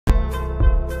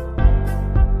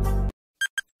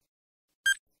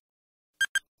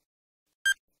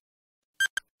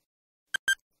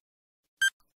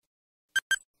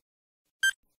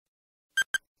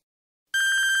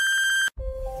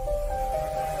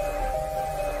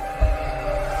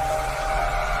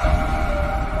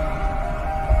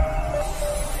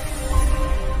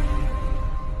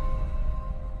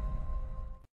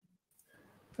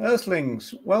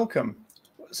Earthlings, welcome.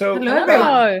 So,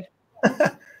 hello.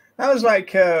 That was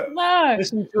like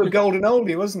listening to a golden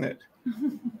oldie, wasn't it?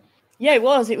 Yeah, it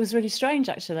was. It was really strange,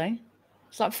 actually.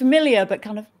 It's like familiar, but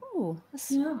kind of, oh,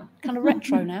 that's kind of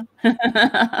retro now.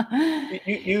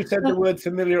 You said the word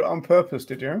familiar on purpose,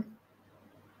 did you?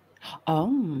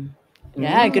 Oh,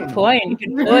 yeah, good point.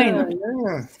 Good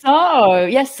point.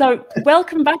 So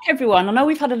welcome back, everyone. I know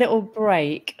we've had a little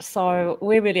break, so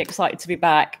we're really excited to be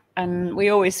back. And we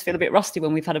always feel a bit rusty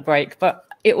when we've had a break, but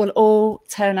it will all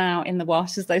turn out in the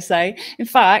wash, as they say. In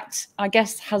fact, our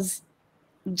guest has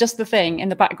just the thing in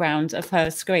the background of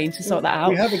her screen to sort that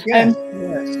out. We have a guest.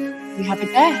 Yes. We have a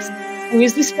guest. Who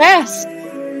is this guest?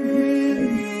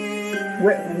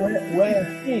 Where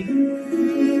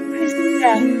Who's this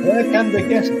guest? Where can the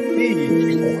guest be?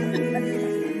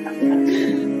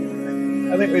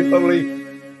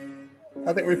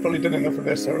 I think we've probably done enough of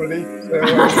this already. So,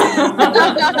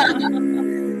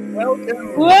 welcome.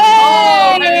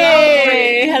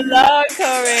 Hello,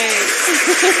 Corey.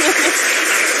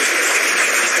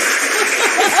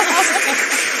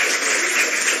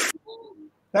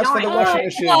 That's for the washing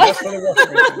machine. That's for the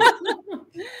washing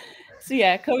machine. So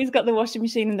yeah, Corey's got the washing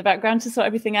machine in the background to sort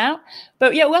everything out.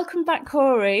 But yeah, welcome back,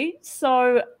 Corey.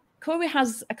 So Corey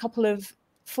has a couple of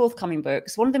forthcoming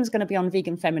books. One of them is going to be on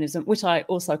vegan feminism, which I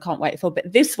also can't wait for.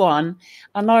 But this one,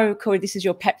 I know, Corey, this is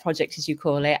your pet project, as you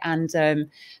call it, and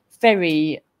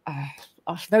very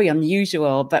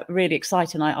unusual, but really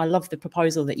exciting. I love the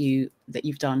proposal that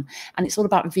you've done, and it's all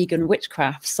about vegan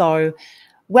witchcraft. So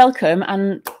welcome,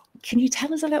 and can you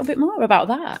tell us a little bit more about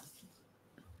that?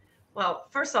 Well,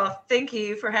 first off, thank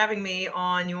you for having me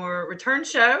on your return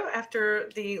show after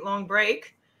the long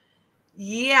break.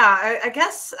 Yeah, I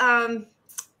guess I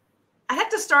have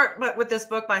to start with this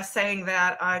book by saying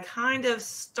that I kind of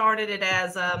started it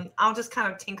as I'll just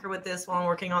kind of tinker with this while I'm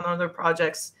working on other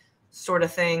projects sort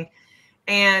of thing.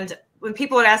 And when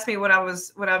people would ask me what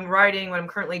I'm writing, what I'm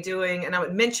currently doing, and I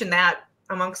would mention that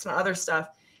amongst my other stuff,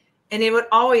 and it would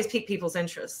always pique people's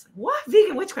interest. What?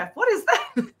 Vegan witchcraft? What is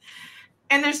that?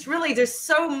 And there's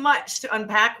so much to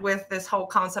unpack with this whole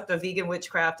concept of vegan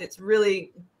witchcraft. It's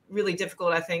really, really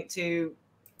difficult, I think,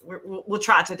 we'll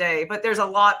try today. But there's a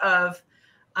lot of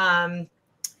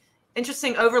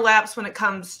interesting overlaps when it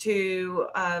comes to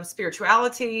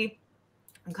spirituality,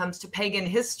 when it comes to pagan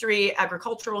history,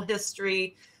 agricultural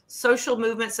history, social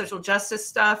movement, social justice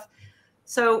stuff.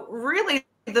 So really,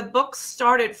 the book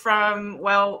started from,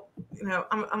 well,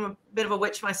 I'm a bit of a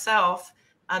witch myself.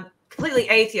 I'm completely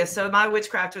atheist, so my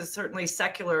witchcraft was certainly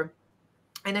secular.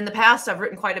 And in the past, I've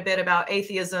written quite a bit about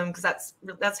atheism because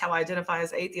that's how I identify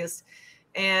as atheist.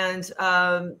 And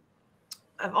I've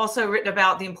also written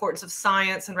about the importance of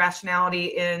science and rationality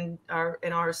in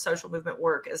our social movement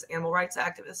work as animal rights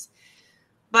activists.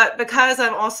 But because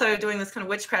I'm also doing this kind of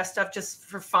witchcraft stuff just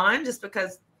for fun, just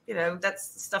because that's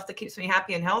the stuff that keeps me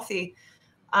happy and healthy.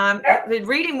 I've been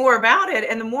reading more about it,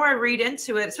 and the more I read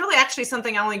into it, it's really actually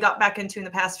something I only got back into in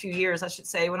the past few years, I should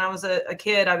say. When I was a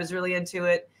kid, I was really into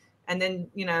it. And then,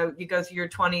 you go through your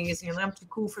 20s and you're like, I'm too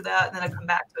cool for that. And then I come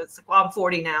back to it. It's like, well, I'm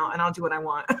 40 now and I'll do what I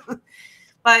want.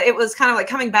 But it was kind of like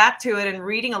coming back to it and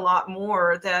reading a lot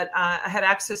more that I had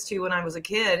access to when I was a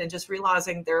kid, and just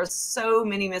realizing there are so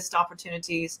many missed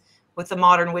opportunities with the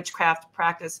modern witchcraft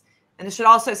practice. And I should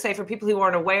also say, for people who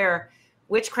aren't aware,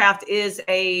 witchcraft it's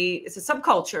a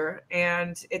subculture,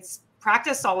 and it's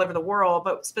practiced all over the world.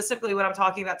 But specifically what I'm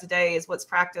talking about today is what's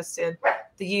practiced in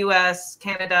the US,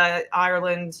 Canada,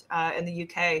 Ireland, and the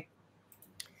UK.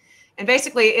 And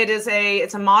basically it's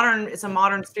a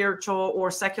modern spiritual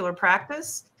or secular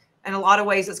practice. In a lot of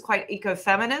ways, it's quite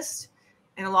eco-feminist.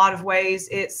 In a lot of ways,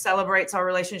 it celebrates our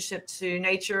relationship to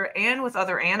nature and with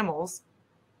other animals.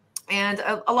 And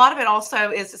a lot of it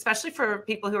also is, especially for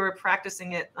people who are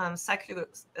practicing it as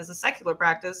a secular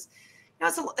practice,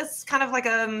 it's kind of like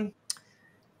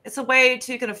it's a way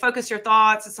to kind of focus your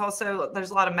thoughts. It's also,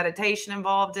 there's a lot of meditation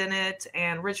involved in it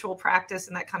and ritual practice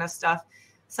and that kind of stuff.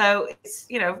 So it's,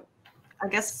 I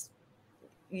guess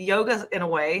yoga in a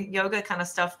way, yoga kind of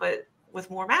stuff, but with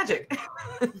more magic.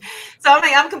 So I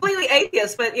mean, I'm completely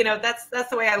atheist, but that's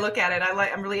the way I look at it.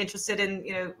 I'm really interested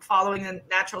in following the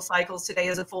natural cycles. Today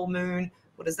is a full moon.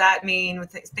 What does that mean?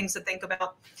 With things to think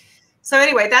about. So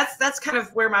anyway, that's kind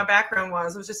of where my background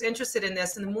was. I was just interested in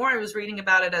this, and the more I was reading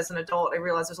about it as an adult, I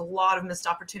realized there's a lot of missed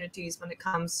opportunities when it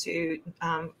comes to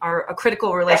a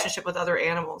critical relationship with other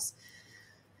animals.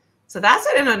 So that's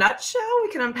it in a nutshell. We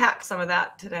can unpack some of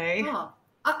that today. Oh,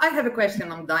 I have a question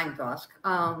I'm dying to ask.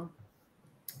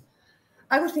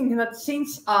 I was thinking that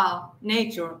since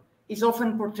nature is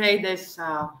often portrayed as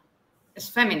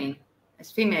feminine,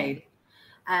 as female,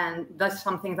 And that's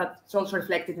something that's also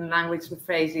reflected in language with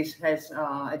phrases as,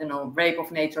 I don't know, rape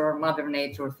of nature or mother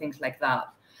nature, things like that.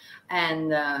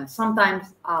 And sometimes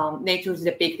nature is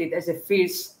depicted as a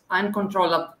fierce,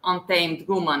 uncontrolled, untamed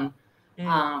woman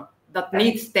that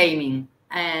needs taming,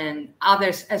 and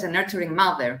others as a nurturing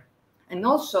mother. And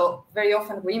also, very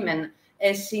often women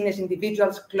as seen as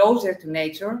individuals closer to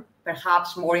nature,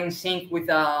 perhaps more in sync with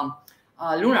a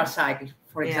lunar cycle,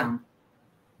 for example.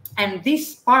 And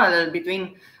this parallel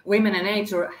between women and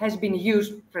nature has been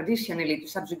used traditionally to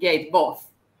subjugate both.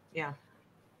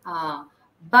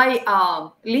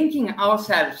 By linking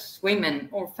ourselves, women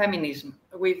or feminism,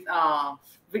 with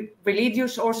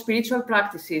religious or spiritual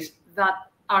practices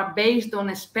that are based on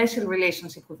a special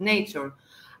relationship with nature,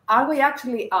 are we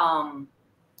actually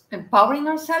empowering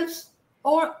ourselves,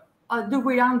 or do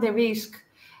we run the risk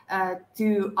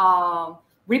to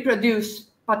reproduce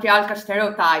patriarchal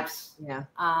stereotypes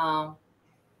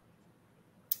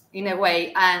in a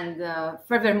way, and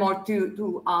furthermore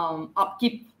to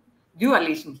upkeep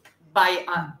dualism by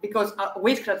because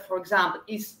witchcraft, for example,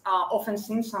 is often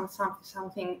seen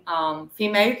something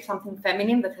female, something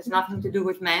feminine that has nothing to do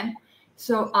with men.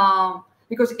 So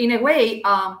because in a way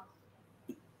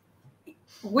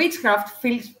witchcraft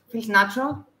feels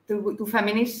natural to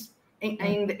feminists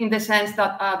in the sense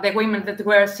that the women that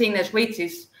were seen as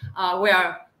witches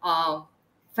were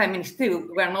feminists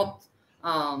too. Were not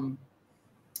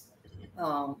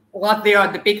what they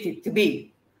are depicted to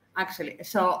be, actually.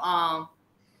 So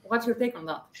what's your take on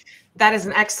that? That is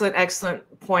an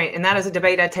excellent point. And that is a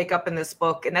debate I take up in this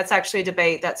book. And that's actually a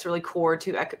debate that's really core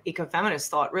to ecofeminist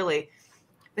thought, really.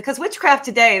 Because witchcraft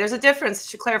today, there's a difference,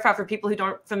 to clarify for people who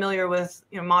aren't familiar with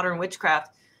modern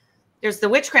witchcraft. There's the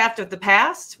witchcraft of the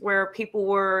past, where people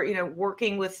were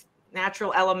working with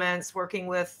natural elements, working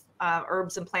with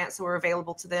herbs and plants that were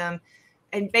available to them,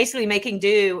 and basically making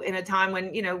do in a time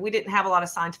when we didn't have a lot of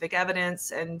scientific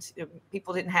evidence, and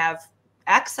people didn't have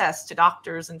access to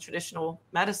doctors and traditional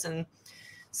medicine.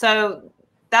 So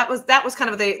that was kind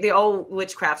of the old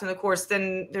witchcraft. And of course,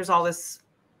 then there's all this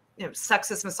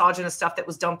sexist, misogynist stuff that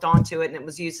was dumped onto it, and it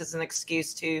was used as an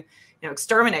excuse to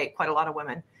exterminate quite a lot of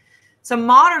women. So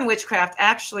modern witchcraft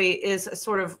actually is a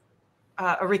sort of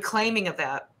a reclaiming of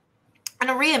that and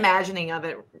a reimagining of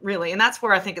it, really. And that's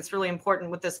where I think it's really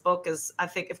important with this book, is I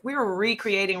think if we were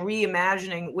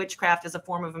reimagining witchcraft as a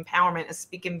form of empowerment, as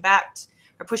speaking back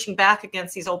or pushing back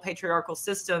against these old patriarchal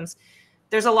systems,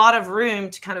 there's a lot of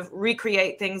room to kind of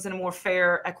recreate things in a more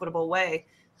fair, equitable way.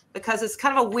 Because it's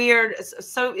kind of a weird, it's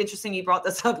so interesting you brought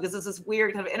this up, because it's this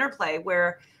weird kind of interplay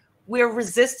where we're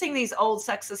resisting these old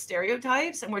sexist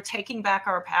stereotypes and we're taking back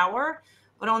our power.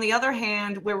 But on the other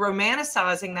hand, we're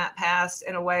romanticizing that past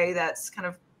in a way that's kind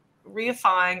of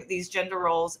reifying these gender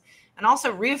roles and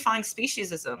also reifying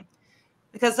speciesism.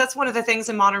 Because that's one of the things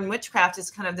in modern witchcraft, is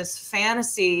kind of this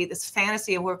fantasy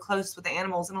of we're close with the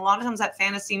animals. And a lot of times that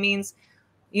fantasy means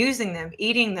using them,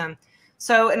 eating them.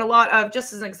 So in a lot of,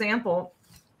 just as an example,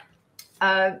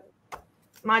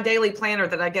 my daily planner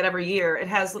that I get every year, it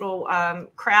has little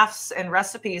crafts and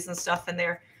recipes and stuff in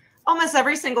there. Almost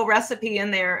every single recipe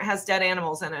in there has dead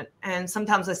animals in it. And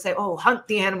sometimes I say, oh, hunt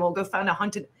the animal, go find a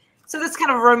hunted. So this kind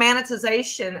of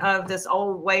romanticization of this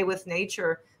old way with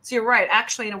nature. So you're right.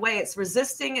 Actually, in a way, it's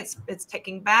resisting. It's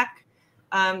taking back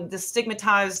the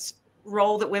stigmatized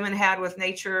role that women had with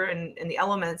nature and the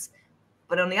elements.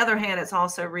 But on the other hand, it's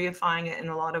also reifying it in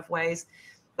a lot of ways.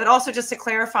 But also, just to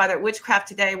clarify, that witchcraft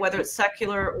today, whether it's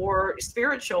secular or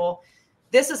spiritual,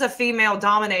 this is a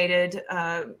female-dominated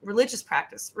religious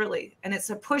practice, really. And it's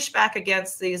a pushback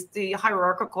against the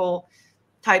hierarchical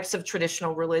types of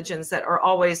traditional religions that are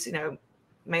always,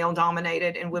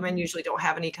 male-dominated, and women usually don't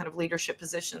have any kind of leadership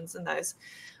positions in those.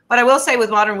 But I will say, with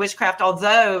modern witchcraft,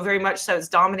 although very much so it's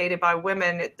dominated by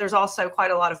women, there's also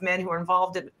quite a lot of men who are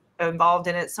involved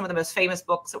in it. Some of the most famous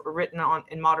books that were written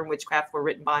in modern witchcraft were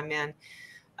written by men.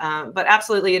 But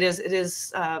absolutely,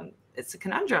 it's a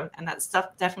conundrum, and that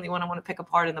stuff definitely one I want to pick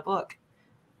apart in the book.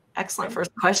 Excellent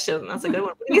first question. That's a good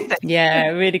one. What do you think? Yeah,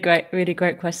 really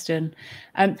great question.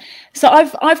 So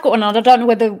I've got one. I don't know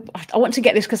whether I want to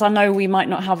get this, because I know we might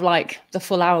not have like the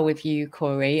full hour with you,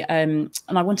 Corey. And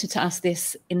I wanted to ask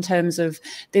this in terms of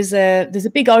there's a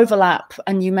big overlap,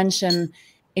 and you mention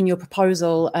in your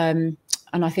proposal, and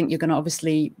I think you're going to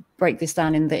obviously break this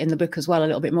down in the book as well a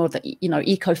little bit more, that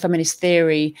ecofeminist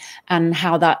theory and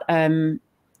how that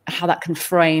can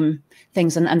frame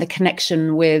things, and the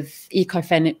connection with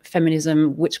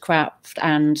ecofeminism, witchcraft,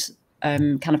 and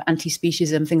kind of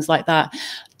anti-speciesism, things like that.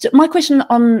 My question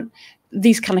on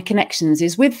these kind of connections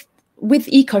is with with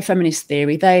ecofeminist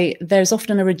theory, there's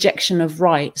often a rejection of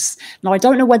rights. Now, I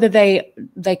don't know whether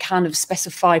they kind of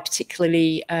specify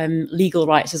particularly legal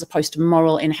rights as opposed to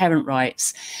moral inherent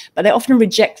rights, but they often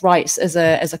reject rights as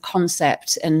a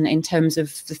concept in terms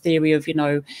of the theory of, you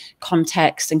know,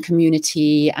 context and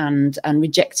community, and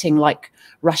rejecting like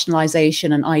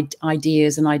rationalization and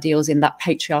ideas and ideals in that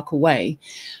patriarchal way.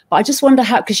 But I just wonder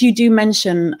how, because you do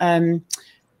mention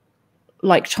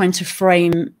like trying to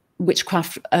frame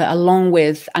witchcraft along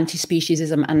with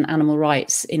anti-speciesism and animal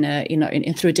rights in a, you know,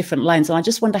 through a different lens. And I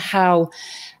just wonder how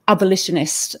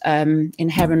abolitionist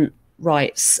inherent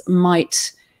rights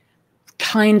might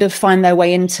kind of find their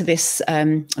way into this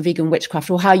vegan witchcraft,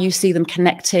 or how you see them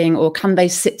connecting, or can they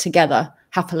sit together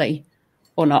happily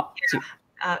or not?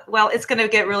 Yeah. Well, it's going to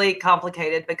get really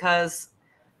complicated because,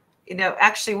 you know,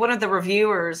 actually one of the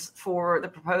reviewers for the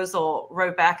proposal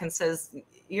wrote back and says,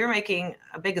 you're making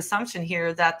a big assumption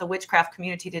here that the witchcraft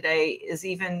community today is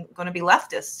even going to be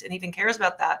leftist and even cares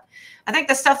about that. I think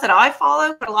the stuff that I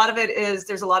follow, but a lot of it is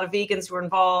there's a lot of vegans who are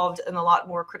involved and a lot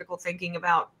more critical thinking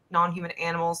about non-human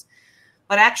animals.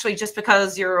 But actually, just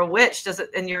because you're a witch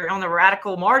and you're on the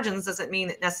radical margins doesn't mean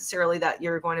that necessarily that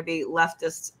you're going to be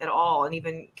leftist at all and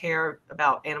even care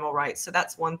about animal rights. So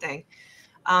that's one thing.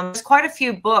 There's quite a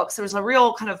few books. There was a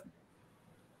real kind of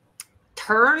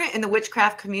turn in the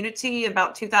witchcraft community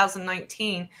about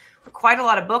 2019, where quite a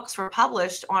lot of books were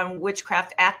published on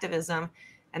witchcraft activism,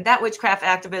 and that witchcraft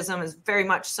activism is very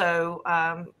much so,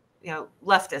 you know,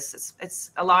 leftist.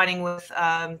 It's aligning with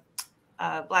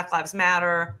Black Lives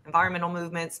Matter, environmental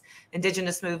movements,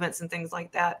 indigenous movements, and things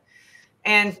like that.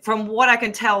 And from what I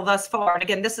can tell thus far, and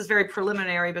again, this is very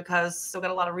preliminary because still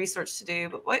got a lot of research to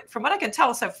do, but from what I can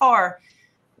tell so far,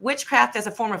 witchcraft as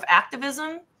a form of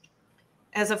activism,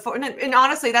 and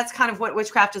honestly, that's kind of what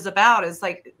witchcraft is about, is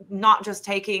like not just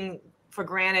taking for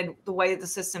granted the way the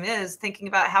system is, thinking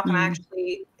about how can I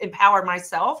actually empower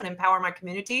myself and empower my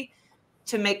community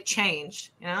to make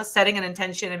change, you know, setting an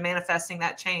intention and manifesting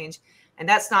that change. And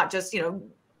that's not just, you know,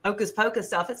 hocus pocus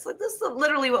stuff. It's like, this is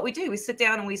literally what we do. We sit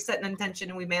down and we set an intention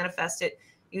and we manifest it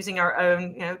using our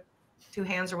own, you know, two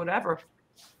hands or whatever.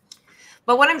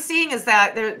 But what I'm seeing is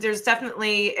that there's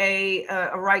definitely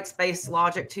a rights-based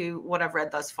logic to what I've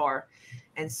read thus far.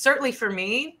 And certainly for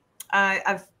me,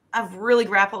 I've really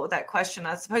grappled with that question.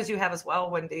 I suppose you have as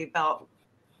well, Wendy, about,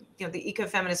 you know, the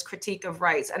ecofeminist critique of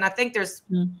rights. And I think there's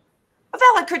a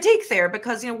valid critique there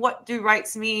because, you know, what do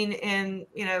rights mean in,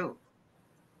 you know,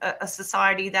 a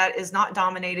society that is not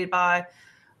dominated by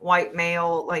white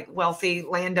male, like wealthy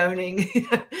landowning,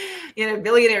 you know,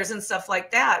 billionaires and stuff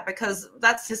like that, because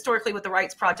that's historically what the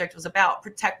Rights Project was about,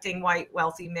 protecting white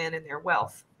wealthy men and their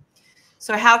wealth.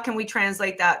 So how can we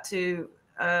translate that to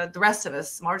the rest of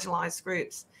us, marginalized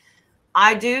groups?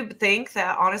 I do think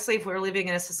that honestly, if we're living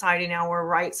in a society now where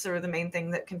rights are the main thing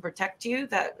that can protect you,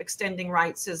 that extending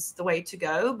rights is the way to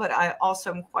go. But I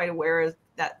also am quite aware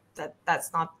that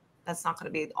that's not going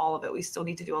to be all of it. We still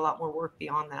need to do a lot more work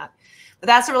beyond that. But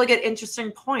that's a really good,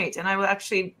 interesting point. And I would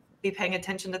actually be paying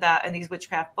attention to that in these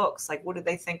witchcraft books. Like, what do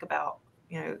they think about,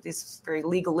 you know, these very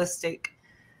legalistic,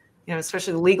 you know,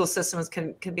 especially the legal systems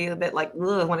can be a bit like,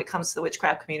 ugh, when it comes to the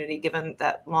witchcraft community, given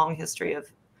that long history of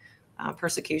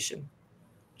persecution.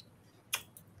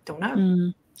 Don't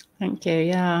know. Thank you.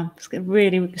 Yeah, it's going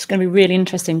to be really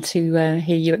interesting to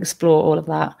hear you explore all of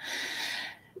that.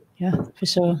 Yeah, for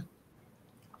sure.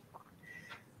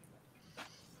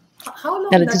 How long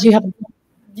does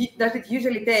it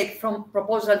usually take from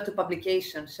proposal to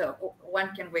publication? So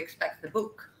when can we expect the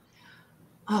book?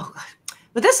 Oh,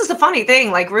 but this is the funny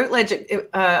thing. Like Routledge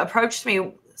approached me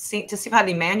to see if I had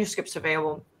any manuscripts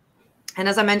available. And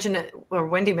as I mentioned, or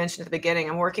Wendy mentioned at the beginning,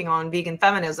 I'm working on vegan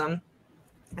feminism.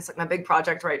 It's like my big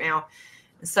project right now.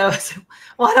 So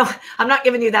well, I'm not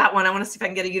giving you that one. I want to see if I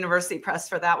can get a university press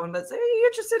for that one. But are you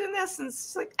interested in this? And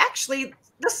it's like, actually,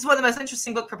 this is one of the most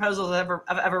interesting book proposals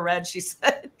I've ever read, she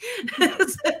said. But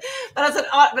I said,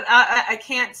 but I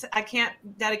can't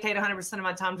dedicate 100% of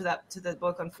my time to the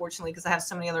book, unfortunately, because I have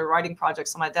so many other writing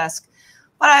projects on my desk.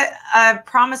 But I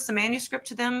promised the manuscript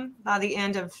to them by the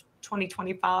end of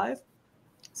 2025.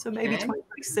 So maybe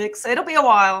 2026. It'll be a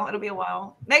while.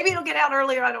 Maybe it'll get out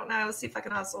earlier. I don't know. Let's see if I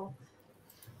can hustle.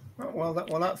 Well,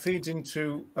 that feeds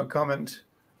into a comment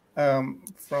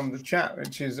from the chat,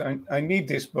 which is, I need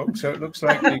this book. So it looks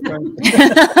like you're going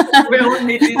to... we all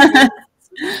need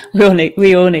it.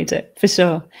 We all need it, for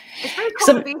sure. It's very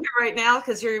cool to be here right now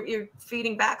because you're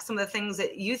feeding back some of the things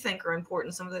that you think are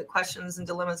important, some of the questions and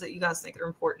dilemmas that you guys think are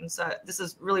important. So this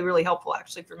is really, really helpful,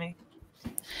 actually, for me.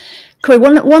 Corey,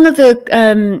 one of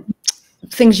the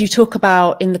things you talk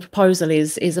about in the proposal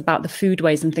is about the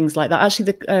foodways and things like that.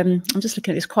 Actually, I'm just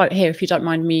looking at this quote here, if you don't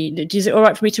mind me. Is it all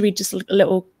right for me to read just a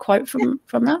little quote from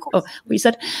that? Oh, what you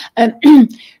said.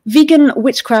 Vegan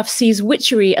witchcraft sees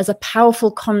witchery as a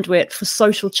powerful conduit for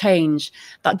social change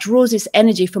that draws its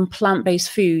energy from plant-based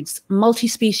foods,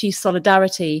 multi-species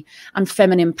solidarity, and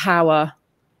feminine power.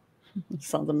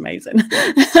 Sounds amazing.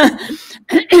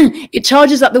 It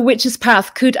charges that the witch's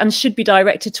path could and should be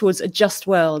directed towards a just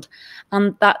world,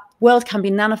 and that world can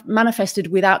be manifested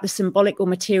without the symbolic or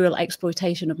material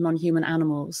exploitation of non-human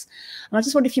animals. And I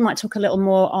just wonder if you might talk a little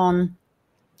more on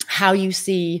how you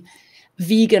see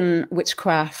vegan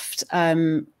witchcraft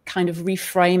kind of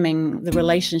reframing the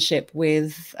relationship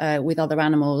with other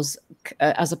animals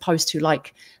as opposed to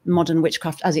like modern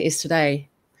witchcraft as it is today.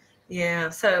 Yeah.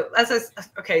 So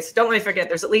okay. So don't let me forget.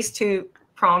 There's at least two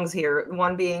prongs here.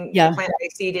 One being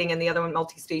plant-based eating, and the other one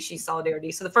multi-species solidarity.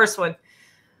 So the first one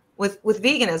with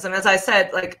veganism, as I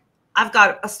said, like I've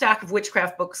got a stack of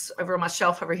witchcraft books over on my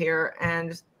shelf over here,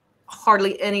 and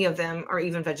hardly any of them are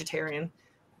even vegetarian.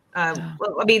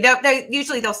 Well, I mean, they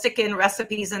usually they'll stick in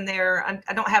recipes in there.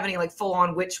 I don't have any like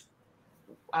full-on witch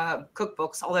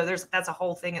cookbooks, although that's a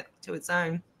whole thing to its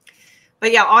own.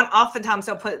 But yeah, oftentimes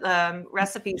they'll put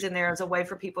recipes in there as a way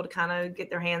for people to kind of get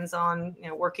their hands on,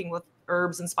 working with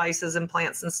herbs and spices and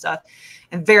plants and stuff.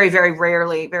 And very, very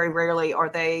rarely are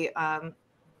they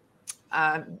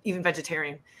even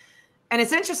vegetarian. And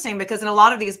it's interesting because in a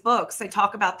lot of these books, they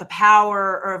talk about the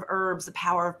power of herbs, the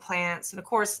power of plants. And of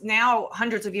course, now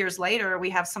hundreds of years later,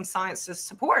 we have some science to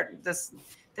support this,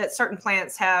 that certain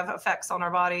plants have effects on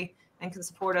our body and can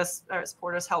support us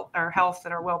our health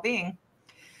and our well-being.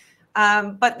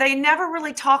 But they never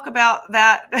really talk about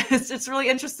that. It's really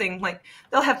interesting. Like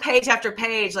they'll have page after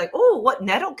page, like, oh, what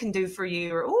nettle can do for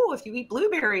you, or oh, if you eat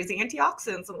blueberries, the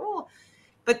antioxidants, and oh.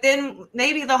 But then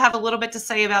maybe they'll have a little bit to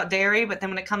say about dairy. But then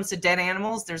when it comes to dead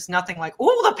animals, there's nothing like,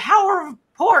 oh, the power of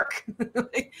pork,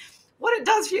 like, what it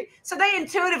does for you. So they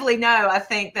intuitively know, I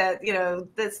think, that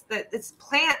that it's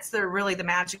plants that are really the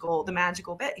magical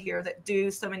bit here that do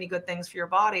so many good things for your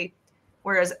body,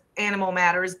 whereas animal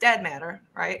matter is dead matter,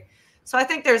 right? So I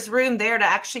think there's room there to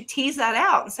actually tease that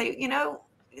out and say,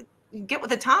 get with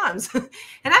the times. And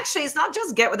actually, it's not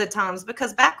just get with the times,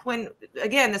 because back when,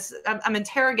 again, I'm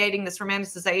interrogating this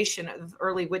romanticization of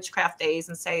early witchcraft days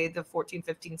and say the 14,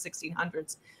 15,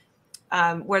 1600s,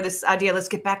 where this idea, let's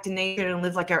get back to nature and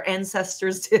live like our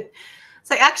ancestors did.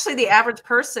 So actually, the average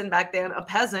person back then, a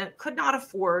peasant, could not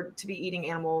afford to be eating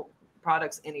animal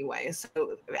products anyway.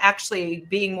 So actually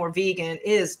being more vegan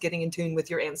is getting in tune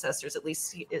with your ancestors, at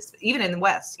least even in the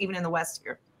West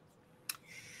here.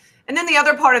 And then the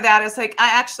other part of that is like, I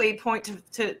actually point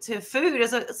to food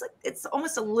as it's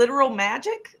almost a literal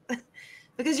magic,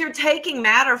 because you're taking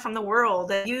matter from the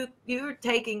world and you're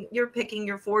picking,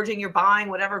 you're foraging, you're buying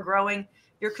whatever, growing,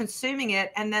 you're consuming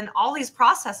it. And then all these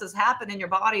processes happen in your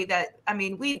body that, I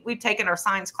mean, we've taken our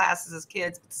science classes as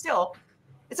kids, but still,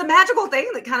 it's a magical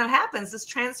thing that kind of happens, this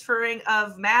transferring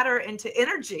of matter into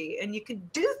energy. And you can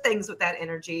do things with that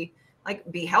energy,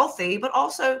 like be healthy, but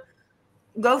also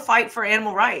go fight for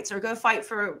animal rights or go fight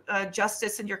for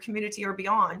justice in your community or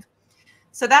beyond.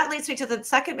 So that leads me to the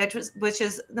second bit, which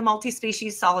is the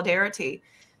multi-species solidarity,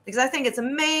 because I think it's a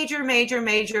major, major,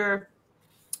 major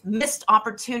missed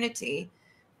opportunity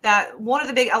that one of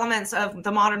the big elements of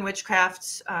the modern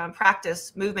witchcraft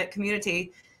practice movement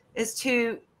community is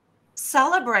to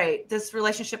celebrate this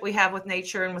relationship we have with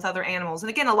nature and with other animals. And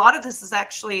again, a lot of this is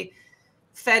actually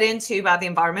fed into by the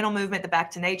environmental movement, the back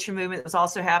to nature movement that was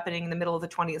also happening in the middle of the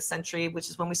 20th century, which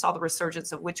is when we saw the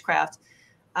resurgence of witchcraft.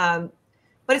 But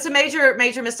it's a major,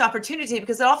 major missed opportunity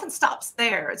because it often stops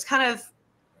there. It's kind of,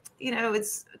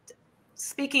 it's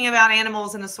speaking about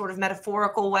animals in a sort of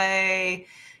metaphorical way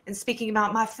and speaking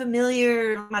about my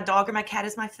familiar, my dog or my cat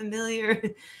is my familiar.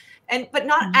 But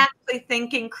not actually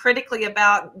thinking critically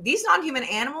about these non-human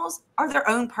animals are their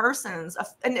own persons.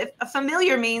 And a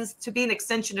familiar means to be an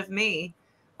extension of me.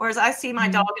 Whereas I see my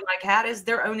dog and my cat as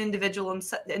their own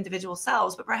individual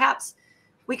selves. But perhaps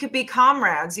we could be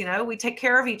comrades, we take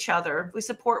care of each other. We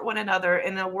support one another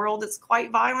in a world that's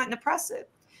quite violent and oppressive.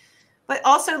 But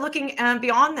also looking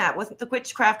beyond that with the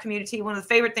witchcraft community, one of the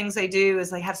favorite things they do is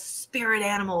they have spirit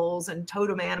animals and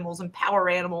totem animals and power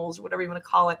animals, or whatever you want to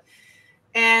call it.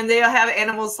 And they'll have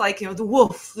animals like, the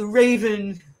wolf, the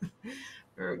raven,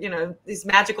 or, these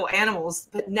magical animals,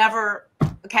 but never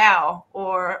a cow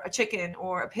or a chicken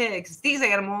or a pig. Because these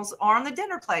animals are on the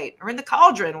dinner plate or in the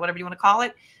cauldron, whatever you want to call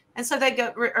it. And so they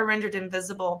are rendered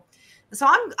invisible. And so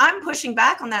I'm pushing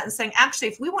back on that and saying, actually,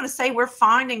 if we want to say we're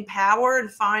finding power and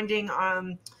finding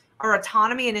our our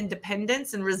autonomy and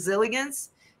independence and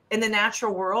resilience in the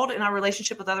natural world, in our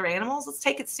relationship with other animals. Let's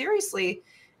take it seriously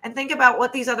and think about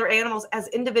what these other animals as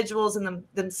individuals in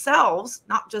themselves,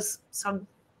 not just some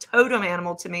totem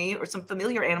animal to me or some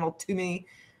familiar animal to me.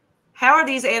 How are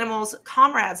these animals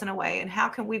comrades in a way? And how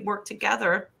can we work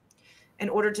together in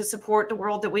order to support the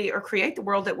world that we, or create the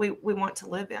world that we want to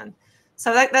live in?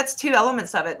 So that's two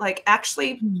elements of it, like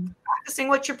actually practicing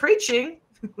what you're preaching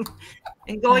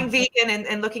and going vegan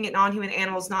and looking at non-human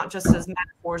animals, not just as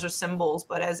metaphors or symbols,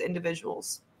 but as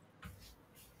individuals.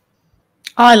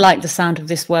 I like the sound of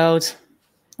this world.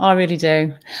 I really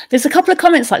do. There's a couple of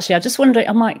comments, actually. I just wonder,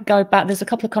 I might go back. There's a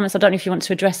couple of comments. I don't know if you want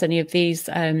to address any of these,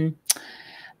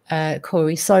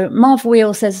 Corey. So Marv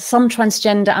Wheel says some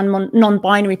transgender and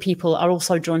non-binary people are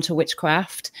also drawn to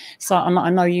witchcraft. So I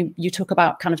know you talk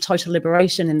about kind of total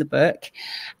liberation in the book.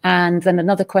 And then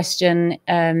another question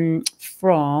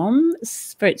from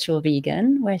Spiritual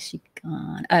Vegan. Where's she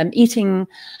gone? Eating...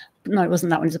 No, it wasn't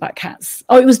that one. It was about cats.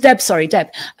 Oh, it was Deb. Sorry, Deb.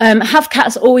 Have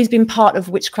cats always been part of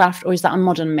witchcraft, or is that a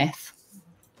modern myth?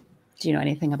 Do you know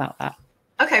anything about that?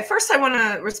 Okay, first I want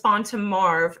to respond to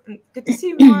Marv. Good to see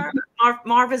you, Marv.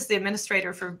 Marv is the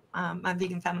administrator for my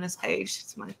Vegan Feminist page.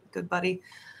 It's my good buddy.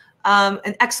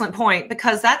 An excellent point,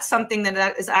 because that's something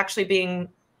that is actually being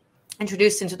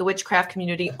introduced into the witchcraft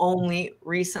community only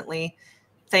recently,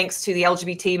 thanks to the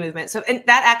LGBT movement. So and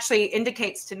that actually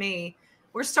indicates to me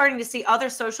we're starting to see other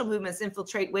social movements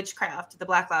infiltrate witchcraft, the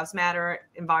Black Lives Matter,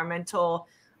 environmental,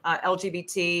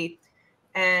 LGBT,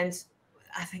 and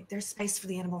I think there's space for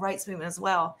the animal rights movement as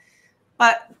well.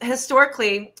 But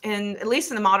historically, at least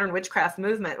in the modern witchcraft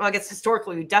movement, well, I guess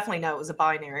historically we definitely know it was a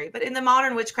binary, but in the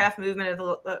modern witchcraft movement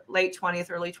of the late 20th,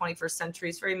 early 21st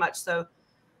centuries, very much so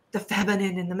the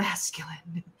feminine and the masculine.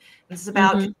 And it's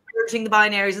about merging the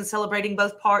binaries and celebrating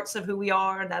both parts of who we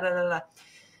are, and da-da-da-da.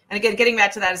 And again, getting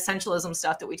back to that essentialism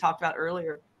stuff that we talked about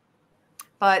earlier.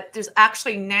 But there's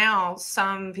actually now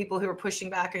some people who are pushing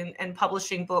back and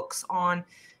publishing books on,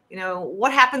 you know,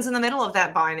 what happens in the middle of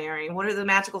that binary? What are the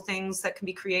magical things that can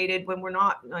be created when we're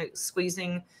not like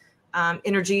squeezing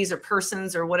energies or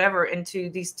persons or whatever into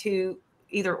these two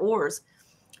either ors?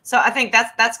 So I think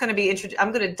that's going to be interesting.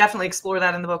 I'm going to definitely explore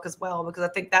that in the book as well, because I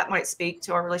think that might speak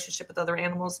to our relationship with other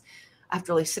animals. I have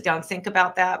to really sit down and think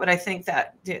about that. But I think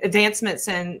that the advancements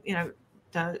in, you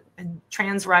know, in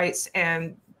trans rights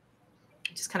and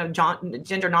just kind of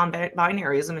gender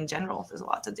non-binaryism in general, there's a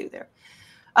lot to do there.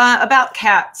 About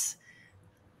cats,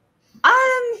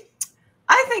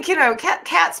 I think, you know,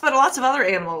 cats, but lots of other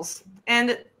animals.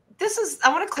 And this is, I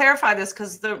want to clarify this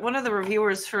because one of the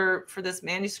reviewers for this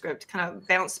manuscript kind of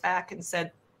bounced back and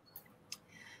said,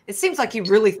 it seems like you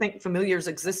really think familiars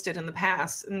existed in the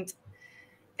past. And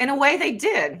in a way they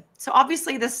did. So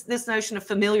obviously this notion of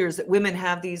familiars, that women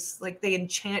have these, like they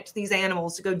enchant these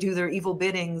animals to go do their evil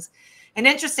biddings. And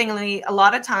interestingly, a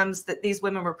lot of times that these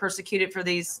women were persecuted for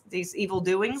these evil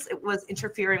doings, it was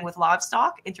interfering with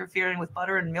livestock, interfering with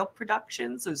butter and milk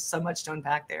production. So there's so much to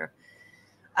unpack there.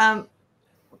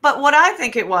 But what I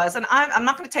think it was, and I'm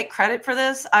not going to take credit for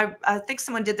this. I think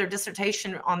someone did their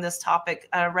dissertation on this topic.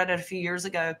 I read it a few years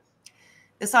ago.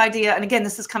 This idea, and again,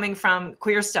 this is coming from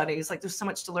queer studies, like there's so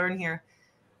much to learn here.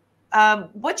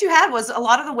 What you had was a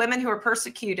lot of the women who were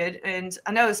persecuted, and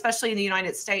I know especially in the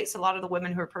United States, a lot of the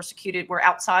women who were persecuted were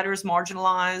outsiders,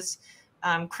 marginalized,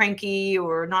 cranky,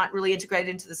 or not really integrated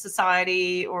into the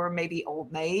society, or maybe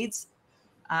old maids,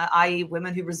 i.e.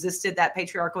 women who resisted that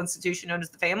patriarchal institution known as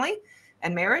the family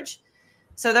and marriage.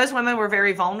 So those women were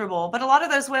very vulnerable. But a lot of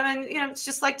those women, you know, it's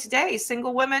just like today,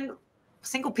 single women,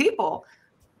 single people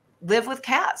live with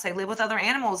cats, they live with other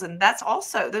animals, and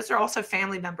those are also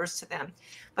family members to them.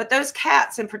 But those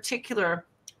cats in particular,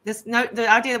 the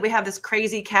idea that we have this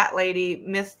crazy cat lady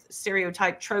myth,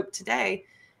 stereotype, trope today,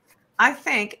 I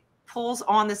think pulls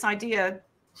on this idea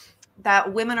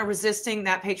that women are resisting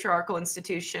that patriarchal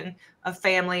institution of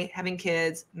family, having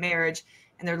kids, marriage,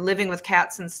 and they're living with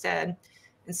cats instead.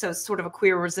 And so it's sort of a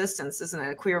queer resistance, isn't it?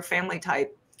 A queer family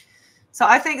type. So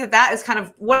I think that is kind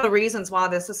of one of the reasons why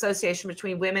this association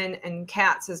between women and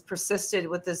cats has persisted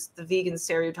with the vegan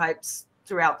stereotypes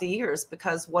throughout the years.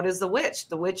 Because what is the witch?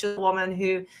 The witch is a woman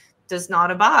who does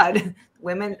not abide,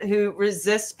 women who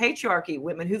resist patriarchy,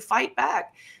 women who fight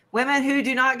back, women who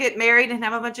do not get married and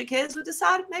have a bunch of kids who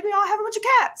decide maybe I'll have a bunch of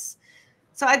cats.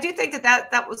 So I do think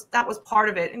that was part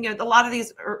of it. And, you know, a lot of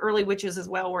these early witches as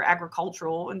well were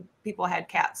agricultural, and people had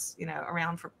cats, you know,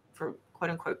 around for quote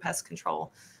unquote pest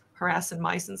control, harassing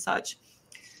mice and such.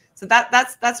 So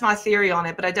that's my theory on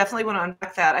it. But I definitely want to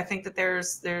unpack that. I think that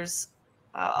there's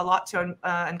a lot to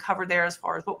uncover there as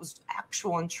far as what was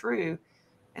actual and true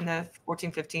in the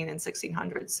 14, 15, and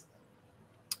 1600s.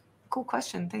 cool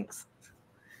question. Thanks.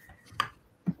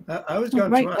 I was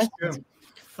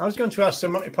going to ask a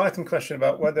Monty Python question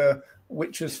about whether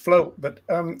witches float, but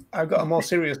I've got a more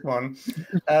serious one,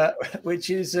 which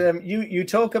is you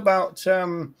talk about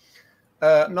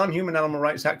non-human animal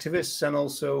rights activists and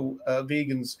also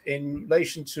vegans in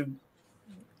relation to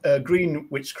green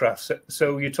witchcraft.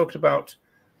 So you talked about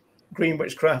green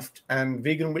witchcraft and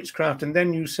vegan witchcraft, and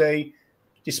then you say,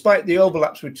 despite the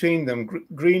overlaps between them,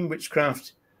 green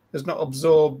witchcraft has not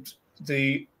absorbed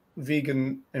the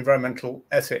vegan environmental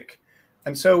ethic.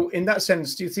 And so in that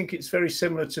sense, do you think it's very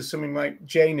similar to something like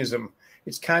Jainism?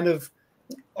 It's kind of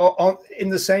in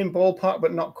the same ballpark,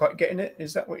 but not quite getting it.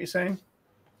 Is that what you're saying?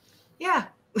 Yeah,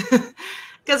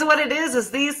 because what it is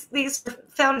these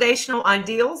foundational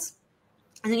ideals,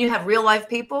 and then you have real life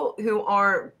people who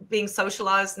are being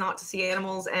socialized not to see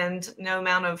animals, and no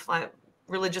amount of like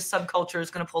religious subculture is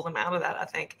going to pull them out of that.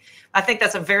 I think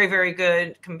that's a very, very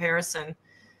good comparison.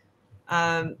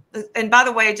 And by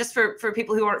the way, just for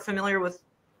people who aren't familiar with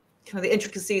kind of the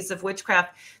intricacies of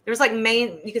witchcraft, there's like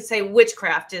you could say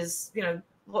witchcraft is,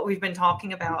 what we've been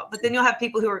talking about, but then you'll have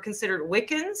people who are considered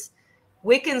Wiccans.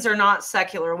 Wiccans are not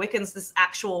secular. Wiccans, this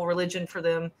actual religion for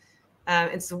them.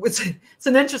 It's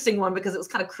an interesting one because it was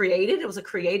kind of created. It was a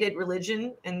created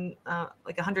religion in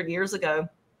like 100 years ago.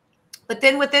 But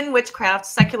then within witchcraft,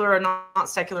 secular or not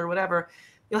secular, whatever,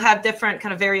 you'll have different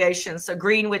kind of variations. So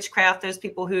green witchcraft, there's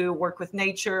people who work with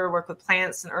nature, work with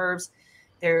plants and herbs.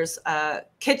 There's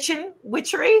kitchen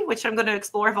witchery, which I'm going to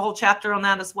explore. I have a whole chapter on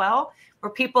that as well,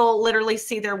 where people literally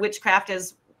see their witchcraft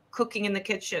as cooking in the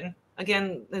kitchen.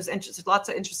 Again, there's lots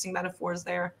of interesting metaphors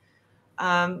there.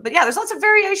 But yeah, there's lots of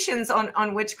variations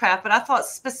on witchcraft, but I thought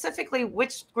specifically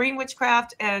green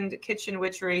witchcraft and kitchen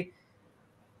witchery,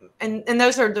 and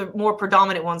those are the more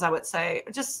predominant ones, I would say.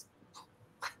 Just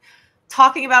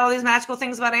talking about all these magical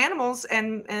things about animals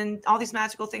and all these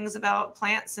magical things about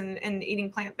plants and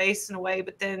eating plant-based in a way,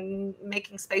 but then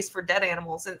making space for dead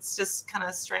animals. It's just kind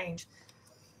of strange.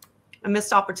 A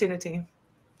missed opportunity.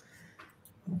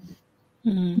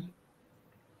 Mm-hmm.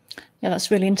 Yeah,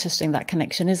 that's really interesting, that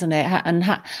connection, isn't it? And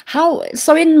how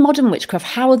so in modern witchcraft,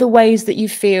 how are the ways that you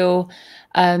feel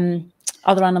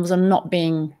other animals are not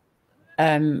being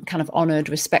kind of honored,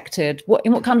 respected?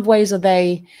 In what kind of ways are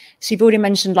they? So you've already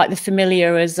mentioned like the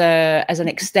familiar as an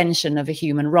extension of a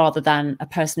human rather than a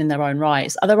person in their own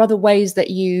rights. Are there other ways that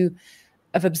you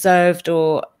have observed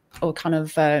or kind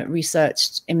of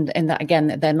researched in that, again,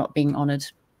 that they're not being honored?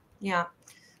 Yeah,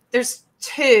 there's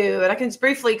two, and I can just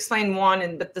briefly explain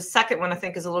one, but the second one I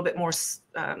think is a little bit more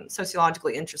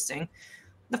sociologically interesting.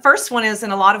 The first one is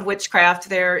in a lot of witchcraft,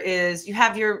 you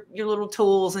have your little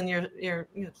tools and your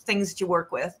things that you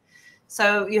work with.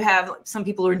 So you have some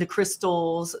people are into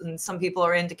crystals and some people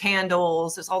are into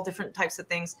candles. There's all different types of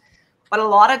things. But a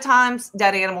lot of times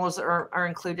dead animals are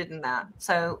included in that.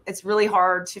 So it's really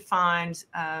hard to find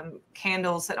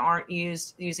candles that aren't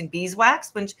using beeswax.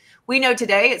 When we know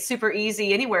today it's super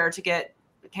easy anywhere to get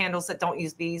candles that don't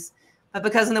use bees. But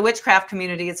because in the witchcraft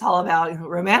community, it's all about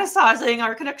romanticizing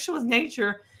our connection with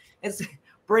nature. It's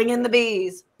bring in the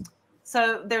bees.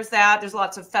 So there's that. There's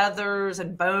lots of feathers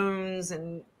and bones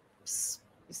and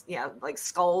like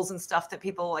skulls and stuff that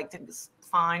people like to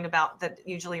find about that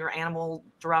usually are animal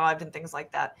derived and things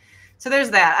like that. So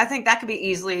there's that. I think that could be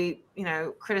easily,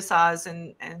 criticized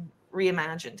and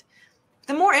reimagined.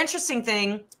 The more interesting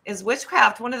thing is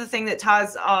witchcraft. One of the things that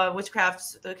ties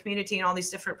witchcraft, the community, and all these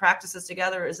different practices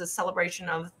together is a celebration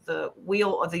of the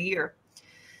wheel of the year.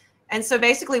 And so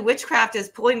basically witchcraft is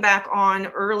pulling back on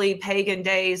early pagan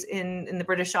days in the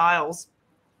British Isles,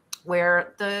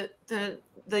 where the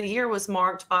year was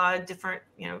marked by different,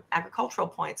 agricultural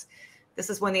points. This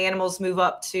is when the animals move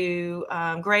up to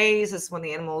graze. This is when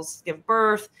the animals give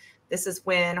birth. This is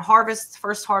when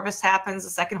first harvest happens, the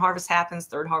second harvest happens,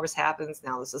 third harvest happens.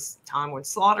 Now this is time when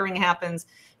slaughtering happens,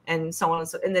 and so on.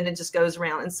 And then it just goes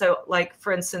around. And so, like,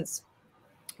 for instance,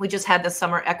 we just had the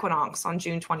summer equinox on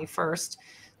June 21st.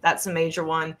 That's a major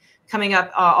one. Coming up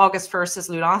August 1st is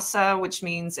Lunasa, which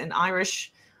means in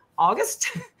Irish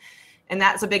August. And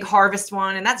that's a big harvest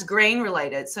one, and that's grain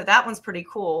related. So that one's pretty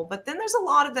cool. But then there's a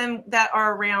lot of them that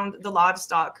are around the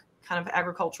livestock kind of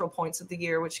agricultural points of the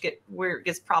year, where it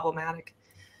gets problematic.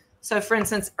 So for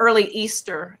instance, early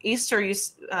Easter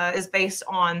is based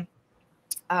on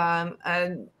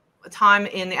a time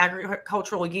in the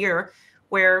agricultural year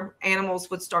where animals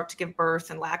would start to give birth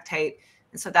and lactate.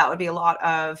 And so that would be a lot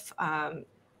of,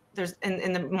 there's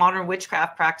in the modern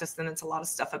witchcraft practice, then it's a lot of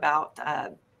stuff about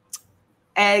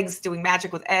eggs, doing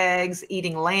magic with eggs,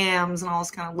 eating lambs and all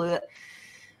this kind of lit.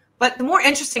 But the more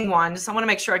interesting one, so I want to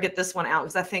make sure I get this one out,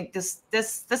 because I think this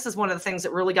is one of the things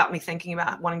that really got me thinking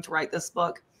about wanting to write this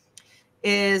book,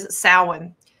 is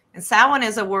Samhain. And Samhain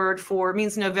is a word for,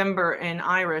 means November in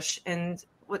Irish. And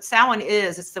what Samhain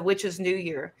is, it's the witch's new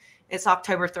year. It's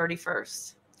October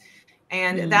 31st.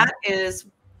 And that is,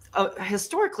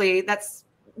 historically, that's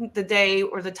the day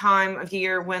or the time of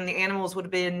year when the animals would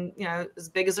have been, you know, as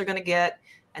big as they're going to get.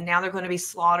 And now they're going to be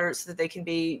slaughtered so that they can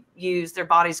be used. Their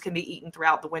bodies can be eaten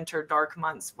throughout the winter, dark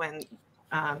months when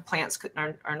plants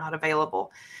are not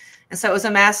available. And so it was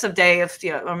a massive day of,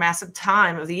 you know, a massive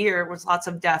time of the year with lots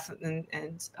of death.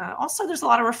 And also there's a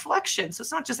lot of reflection. So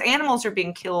it's not just animals are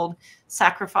being killed,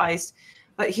 sacrificed,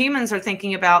 but humans are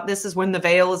thinking about, this is when the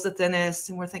veil is the thinnest,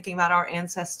 and we're thinking about our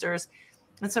ancestors.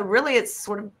 And so really it's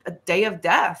sort of a day of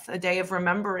death, a day of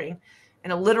remembering,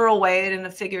 in a literal way and in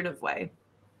a figurative way.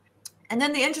 And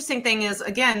then the interesting thing is,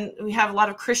 again, we have a lot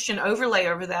of Christian overlay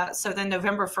over that. So then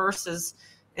November 1st is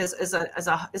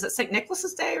it St.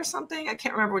 Nicholas's Day or something? I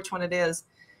can't remember which one it is.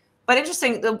 But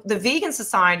interesting, the Vegan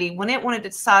Society, when it wanted to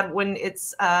decide when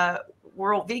its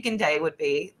World Vegan Day would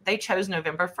be, they chose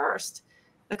November 1st,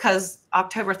 because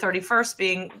October 31st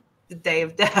being the day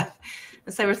of death.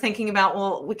 And so we're thinking about,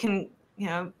 well, we can, you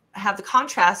know, have the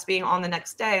contrast being on the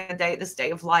next day, this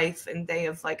day of life and day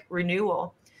of like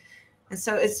renewal. And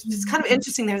so it's kind of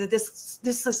interesting there that this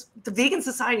is the Vegan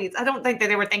Society. I don't think that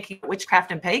they were thinking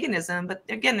witchcraft and paganism, but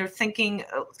again, they're thinking,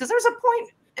 because there's a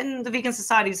point in the Vegan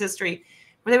Society's history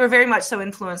where they were very much so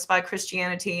influenced by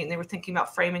Christianity, and they were thinking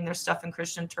about framing their stuff in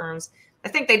Christian terms. I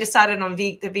think they decided on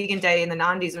the Vegan Day in the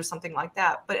 90s or something like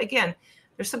that. But again,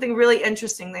 there's something really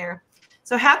interesting there.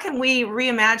 So how can we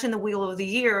reimagine the wheel of the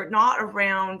year, not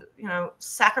around, you know,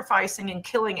 sacrificing and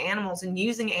killing animals and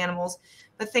using animals,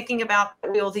 but thinking about the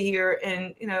wheel of the year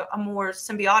in, you know, a more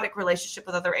symbiotic relationship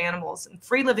with other animals and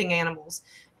free living animals,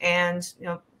 and, you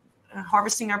know,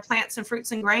 harvesting our plants and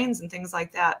fruits and grains and things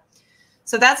like that.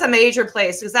 So that's a major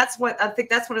place, because that's what I think,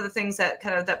 that's one of the things that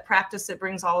kind of that practice that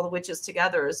brings all the witches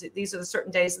together, is these are the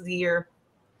certain days of the year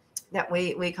that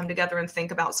we come together and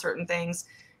think about certain things.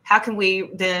 How can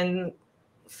we then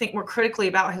think more critically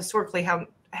about historically how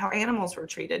animals were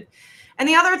treated? And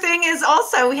the other thing is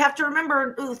also, we have to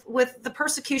remember with the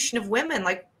persecution of women,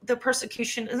 like the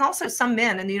persecution, and also some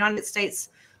men in the United States,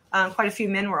 quite a few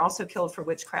men were also killed for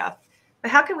witchcraft. But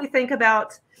how can we think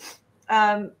about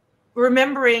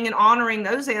remembering and honoring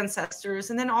those ancestors,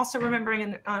 and then also remembering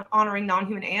and honoring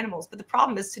non-human animals? But the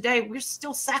problem is today we're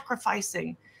still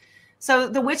sacrificing. So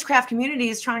the witchcraft community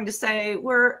is trying to say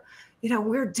we're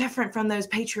different from those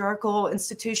patriarchal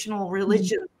institutional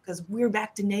religions because we're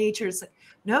back to nature. It's like,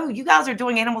 no, you guys are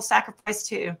doing animal sacrifice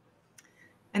too.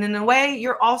 And in a way,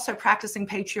 you're also practicing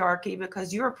patriarchy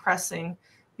because you're oppressing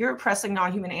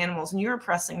non-human animals, and you're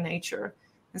oppressing nature.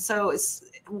 And so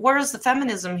where's the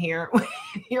feminism here?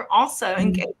 You're also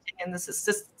engaging in this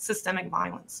systemic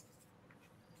violence.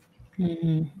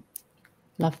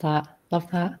 Love that.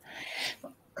 Love that.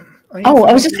 Oh,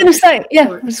 I was just going to say, yeah,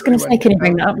 I was just going to say, can you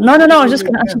bring that up? No, I was just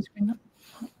going to actually bring that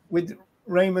up. With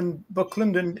Raymond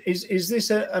Buckland, and is this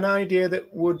an idea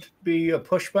that would be a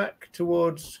pushback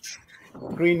towards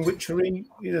green witchery?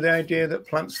 You know, the idea that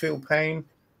plants feel pain,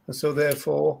 and so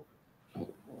therefore...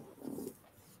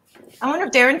 I wonder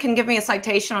if Darren can give me a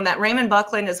citation on that. Raymond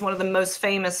Buckland is one of the most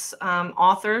famous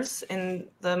authors in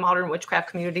the modern witchcraft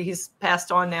community. He's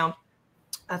passed on now.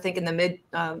 I think in the mid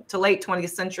to late 20th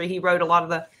century, he wrote a lot of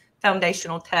the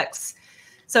foundational texts.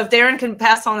 So if Darren can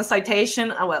pass on the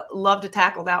citation, I would love to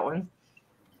tackle that one.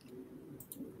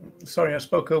 Sorry, I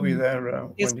spoke over you there.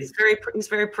 He's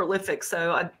very prolific,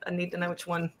 so I need to know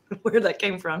where that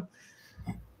came from.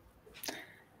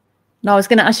 No, I was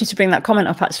going to ask you to bring that comment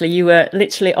up. Actually, you were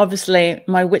literally, obviously,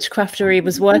 my witchcraftery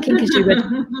was working because you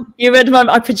read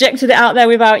I projected it out there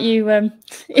without you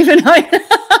even knowing.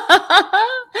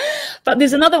 But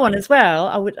there's another one as well.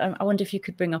 I wonder if you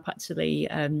could bring up actually,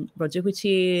 Roger, which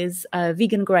is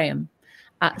Vegan Graham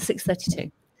at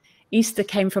 6:32. Easter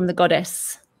came from the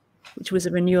goddess, which was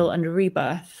a renewal and a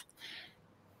rebirth.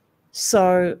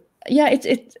 So yeah,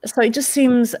 it just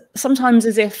seems sometimes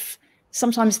as if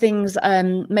sometimes things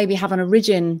maybe have an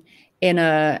origin in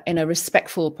a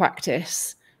respectful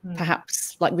practice,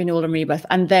 perhaps like renewal and rebirth,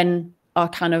 and then are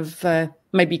kind of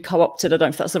maybe co-opted. I don't know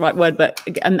if that's the right word, but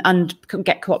and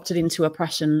get co-opted into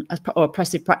oppression or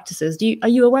oppressive practices. Are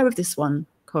you aware of this one,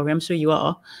 Corey? I'm sure you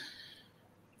are.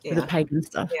 Yeah. The pagan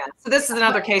stuff. Yeah. So this is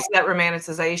another case of that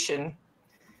romanticization.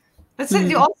 But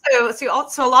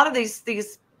also a lot of these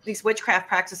witchcraft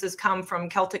practices come from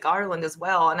Celtic Ireland as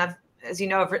well. And as you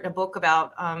know, I've written a book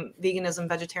about veganism,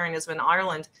 vegetarianism in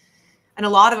Ireland. And a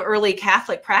lot of early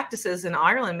Catholic practices in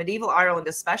Ireland, medieval Ireland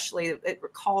especially, it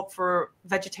called for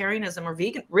vegetarianism or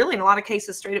vegan, really in a lot of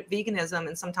cases straight up veganism,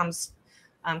 and sometimes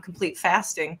complete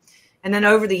fasting. And then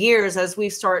over the years, as we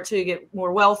start to get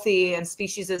more wealthy and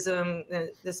speciesism,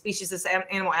 the speciesist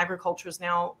animal agriculture is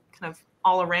now kind of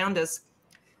all around us.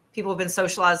 People have been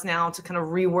socialized now to kind of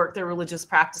rework their religious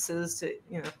practices to,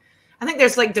 you know, I think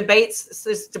there's like debates.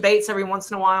 There's debates every once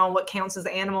in a while on what counts as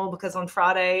animal, because on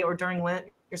Friday or during Lent,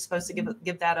 you're supposed to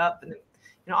give that up. And, you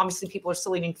know, obviously people are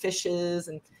still eating fishes,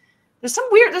 and there's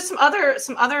some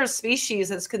other species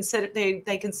that's considered,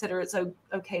 they consider it's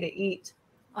okay to eat.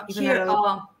 Here,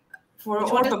 for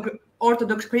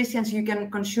Orthodox Christians, you can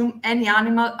consume any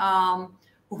animal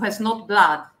who has not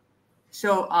blood.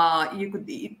 So you could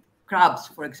eat crabs,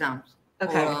 for example,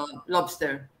 or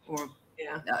lobster, or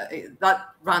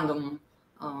that random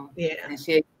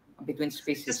differentiation between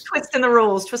species. Just twisting the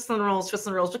rules,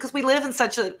 because we live in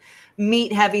such a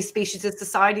meat-heavy speciesist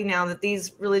society now that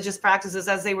these religious practices,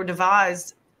 as they were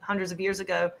devised hundreds of years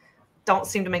ago, don't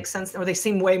seem to make sense, or they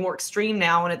seem way more extreme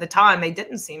now, and at the time they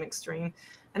didn't seem extreme.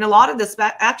 And a lot of this,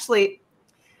 actually,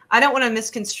 I don't want to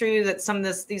misconstrue that some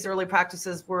of these early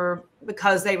practices were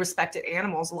because they respected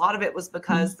animals. A lot of it was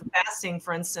because the fasting,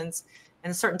 for instance,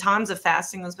 and certain times of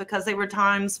fasting was because they were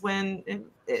times when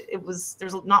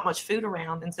there's not much food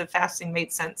around, and so fasting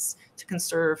made sense to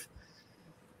conserve.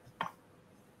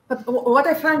 But what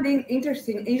I find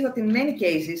interesting is that in many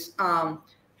cases,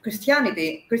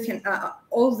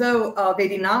 although they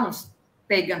denounced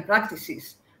pagan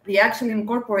practices, they actually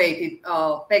incorporated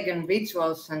pagan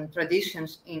rituals and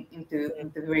traditions into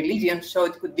the religion, so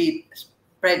it could be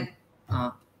spread.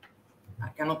 I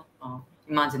cannot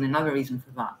imagine another reason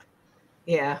for that.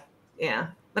 Yeah.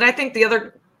 But I think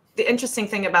the interesting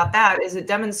thing about that is it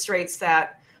demonstrates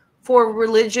that for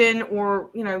religion,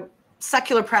 or, you know,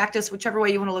 secular practice, whichever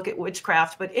way you want to look at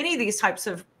witchcraft, but any of these types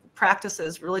of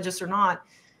practices, religious or not,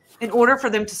 in order for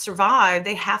them to survive,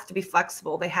 they have to be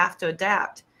flexible. They have to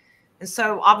adapt. And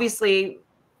so obviously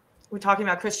we're talking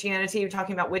about Christianity, we're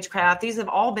talking about witchcraft. These have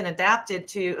all been adapted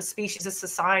to a species of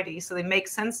society. So they make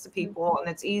sense to people, and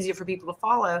it's easier for people to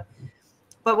follow.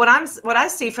 But what I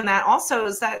see from that also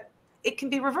is that it can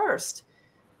be reversed,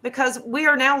 because we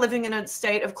are now living in a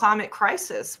state of climate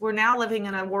crisis. We're now living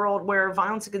in a world where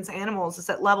violence against animals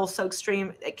is at levels so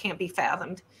extreme it can't be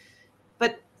fathomed.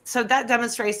 But so that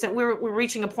demonstrates that we're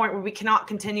reaching a point where we cannot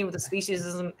continue with the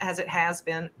speciesism as it has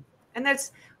been. And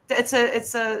it's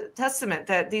a testament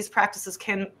that these practices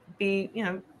can be, you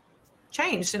know,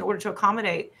 changed in order to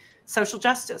accommodate social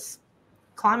justice,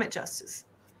 climate justice.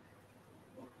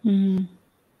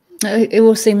 It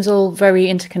all seems all very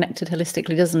interconnected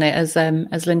holistically, doesn't it? As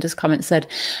Linda's comment said.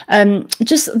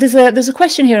 Just there's a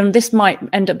question here, and this might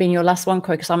end up being your last one,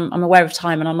 Corey, because I'm aware of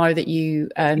time, and I know that you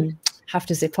have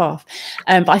to zip off.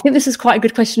 But I think this is quite a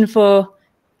good question for.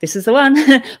 This is the one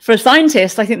for a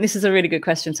scientist. I think this is a really good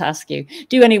question to ask you.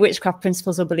 Do any witchcraft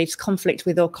principles or beliefs conflict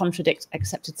with or contradict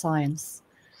accepted science?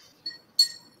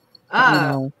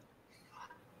 Well,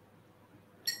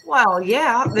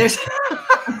 yeah, there's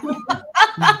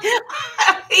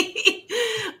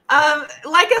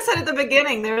like I said at the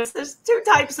beginning, there's two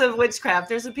types of witchcraft.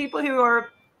 There's the people who are,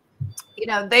 you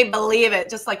know, they believe it,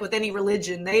 just like with any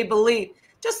religion. They believe,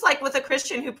 just like with a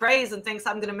Christian who prays and thinks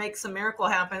I'm going to make some miracle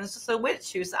happen. It's just a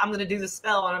witch who says I'm going to do the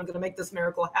spell and I'm going to make this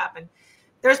miracle happen.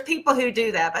 There's people who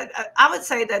do that, but I would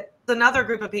say that another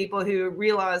group of people who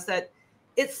realize that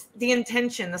it's the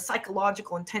intention, the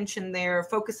psychological intention there,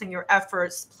 focusing your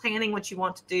efforts, planning what you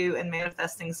want to do, and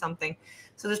manifesting something.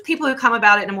 So there's people who come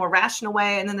about it in a more rational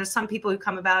way, and then there's some people who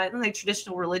come about it in a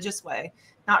traditional religious way,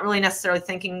 not really necessarily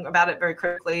thinking about it very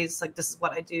critically. It's like, this is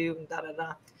what I do, and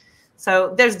da-da-da.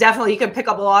 So there's definitely, you can pick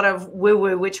up a lot of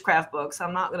woo-woo witchcraft books.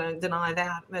 I'm not going to deny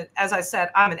that. But as I said,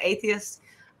 I'm an atheist.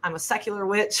 I'm a secular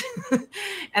witch.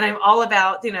 And I'm all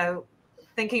about, you know,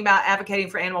 thinking about advocating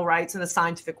for animal rights in a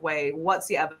scientific way. What's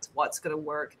the evidence? What's going to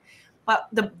work? But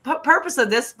the purpose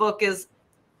of this book is,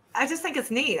 I just think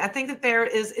it's neat. I think that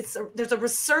there's a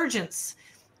resurgence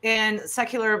in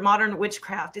secular modern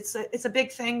witchcraft. It's a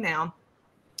big thing now.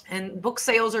 And book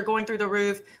sales are going through the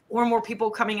roof. More and more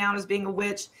people coming out as being a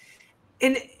witch.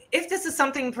 And if this is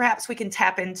something perhaps we can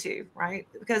tap into, right?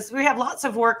 Because we have lots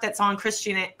of work that's on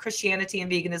Christianity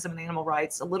and veganism and animal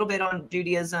rights, a little bit on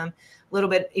Judaism, a little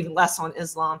bit even less on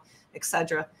Islam,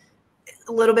 etc.,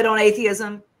 a little bit on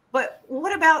atheism. But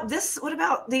what about this? What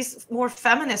about these more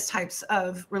feminist types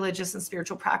of religious and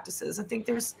spiritual practices? I think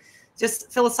there's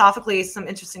just philosophically some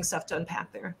interesting stuff to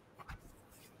unpack there.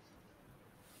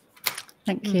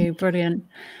 Thank you. Brilliant.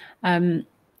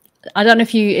 I don't know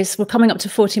if we're coming up to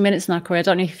 40 minutes now, Corey. I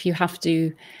don't know if you have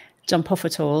to jump off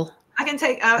at all. I can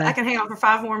take. I can hang on for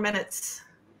 5 more minutes.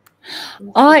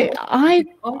 I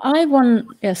want.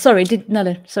 Yeah. Sorry. Did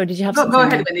you have something? Go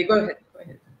ahead, Wendy. Go ahead.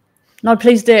 No,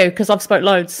 please do, because I've spoke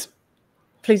loads.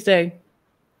 Please do.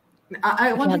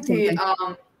 I wanted to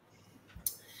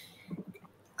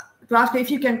ask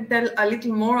if you can tell a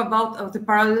little more about the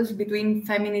parallels between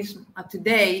feminism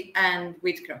today and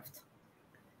witchcraft.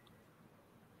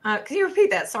 Can you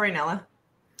repeat that? Sorry, Nella.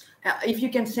 If you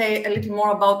can say a little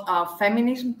more about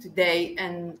feminism today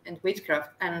and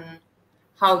witchcraft, and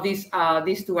how these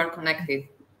two are connected.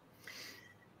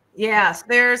 Yes,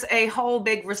 there's a whole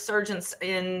big resurgence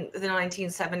in the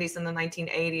 1970s and the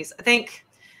 1980s. I think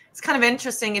it's kind of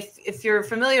interesting if you're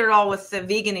familiar at all with the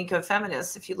vegan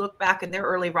ecofeminists. If you look back in their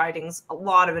early writings, a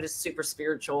lot of it is super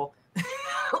spiritual,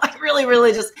 like really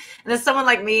religious. And as someone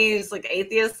like me who's like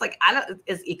atheist, like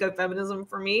is ecofeminism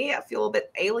for me? I feel a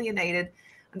bit alienated,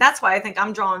 and that's why I think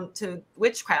I'm drawn to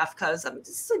witchcraft, because I'm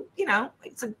just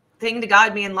it's a thing to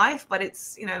guide me in life, but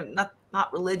it's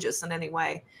not religious in any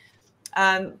way.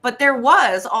 But there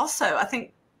was also, I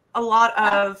think, a lot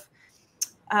of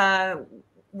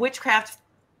witchcraft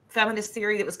feminist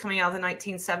theory that was coming out of the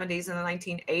 1970s and the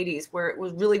 1980s, where it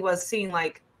was seen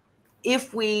like,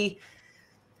 if we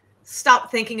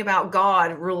stop thinking about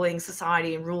God ruling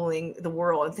society and ruling the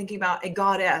world and thinking about a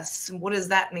goddess, and what does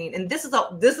that mean? And this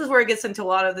is where it gets into a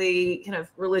lot of the kind of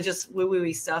religious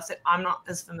woo-woo-y stuff that I'm not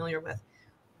as familiar with.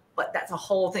 But that's a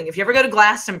whole thing. If you ever go to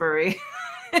Glastonbury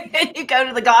and you go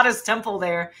to the goddess temple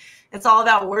there, it's all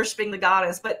about worshiping the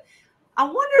goddess. But I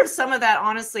wonder if some of that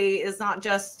honestly is not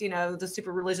just, the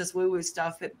super religious woo-woo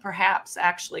stuff, but perhaps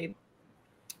actually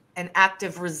an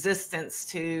active resistance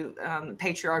to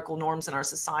patriarchal norms in our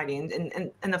society,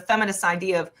 and the feminist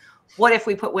idea of what if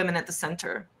we put women at the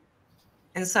center.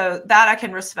 And so that I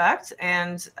can respect.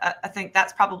 And I think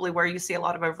that's probably where you see a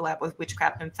lot of overlap with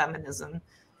witchcraft and feminism,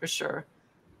 for sure.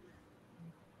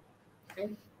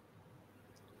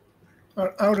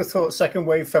 I would have thought second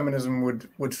wave feminism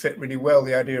would fit really well.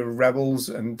 The idea of rebels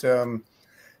and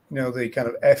the kind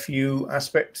of FU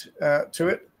aspect to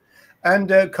it.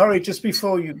 And Corey, just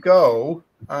before you go,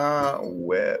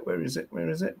 where is it? Where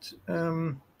is it?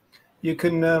 You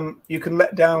can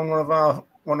let down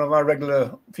one of our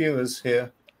regular viewers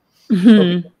here.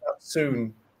 Mm-hmm.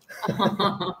 Soon.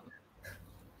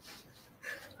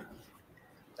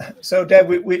 So Deb,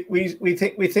 we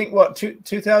think what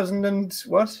 2000 and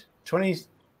what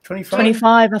 2025?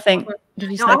 25, I think.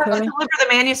 Did you say? I have to deliver the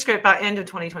manuscript by end of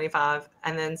 2025,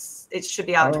 and then it should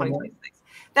be out in 2026.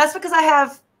 That's because I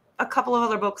have a couple of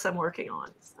other books I'm working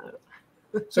on.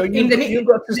 So you've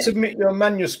got to submit your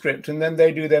manuscript, and then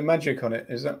they do their magic on it.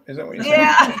 Is that what you're saying?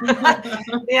 Yeah,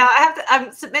 yeah.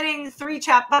 I'm submitting 3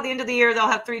 chapters by the end of the year. They'll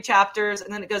have 3 chapters,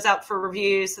 and then it goes out for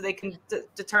review, so they can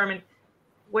determine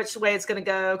which way it's going to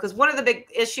go. Because one of the big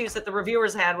issues that the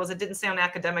reviewers had was it didn't sound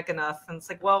academic enough, and it's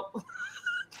like, well,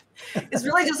 it's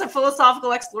really just a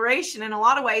philosophical exploration. In a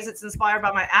lot of ways, it's inspired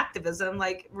by my activism,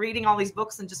 like reading all these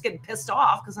books and just getting pissed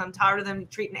off because I'm tired of them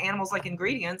treating animals like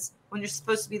ingredients when you're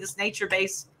supposed to be this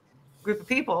nature-based group of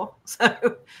people.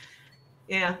 So,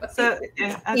 yeah. So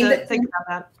yeah, I have to think about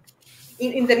that.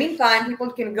 In the meantime, people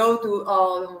can go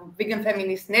to Vegan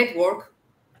Feminist Network.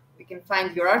 You can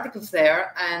find your articles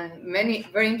there, and many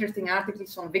very interesting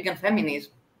articles on vegan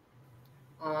feminism.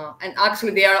 And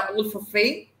actually, they are all for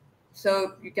free.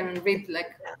 So you can read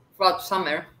like throughout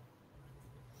summer.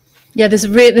 Yeah,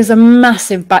 there's a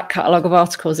massive back catalogue of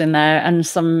articles in there, and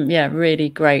some really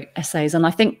great essays. And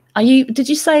I think did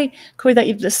you say, Corey,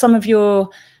 that some of your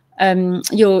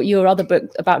other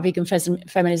book about vegan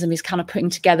feminism is kind of putting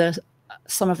together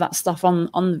some of that stuff on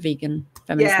the Vegan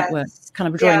Feminist Network,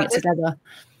 kind of drawing it together.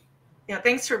 Yeah,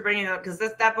 thanks for bringing it up, because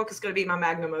that book is going to be my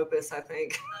magnum opus, I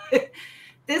think.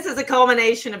 This is a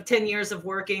culmination of 10 years of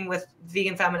working with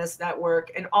Vegan Feminist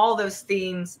Network and all those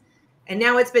themes. And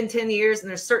now it's been 10 years, and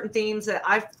there's certain themes that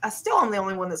I still am the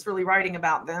only one that's really writing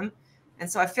about them.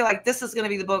 And so I feel like this is going to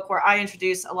be the book where I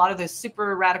introduce a lot of those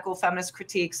super radical feminist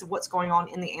critiques of what's going on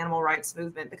in the animal rights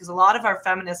movement, because a lot of our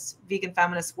vegan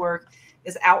feminist work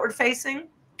is outward facing.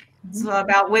 Mm-hmm. So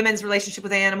about women's relationship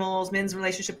with animals, men's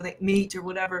relationship with meat or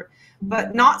whatever,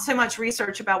 but not so much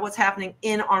research about what's happening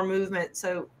in our movement.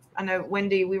 So I know,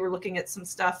 Wendy, we were looking at some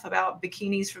stuff about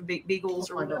bikinis for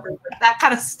beagles or whatever, that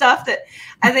kind of stuff that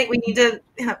I think we need to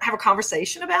have a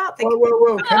conversation about.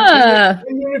 Whoa.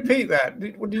 Can you repeat that?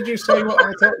 Did you say what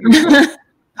I thought you said?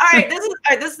 All right,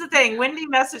 this is the thing. Wendy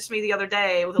messaged me the other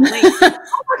day with a link.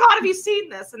 Oh my God, have you seen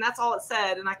this? And that's all it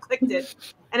said. And I clicked it.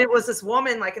 And it was this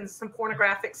woman like in some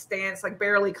pornographic stance, like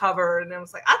barely covered. And I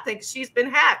was like, I think she's been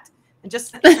hacked. and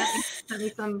just sent me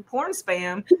some porn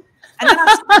spam. And then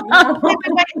I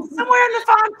somewhere in the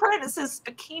fine print it says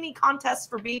bikini contest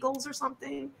for beagles or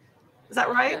something. Is that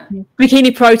right?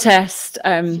 Bikini protest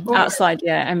outside,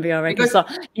 MVRA. So,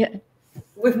 yeah.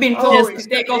 We've been told to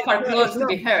take off our clothes to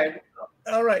be heard.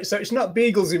 All right, so it's not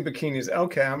beagles in bikinis.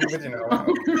 Okay, I'm with you now.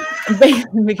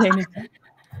 Bikini.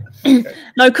 Okay.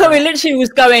 No, Corey literally was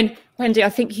going, Wendy, I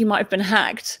think you might have been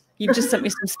hacked. You've just sent me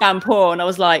some spam porn. I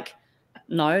was like,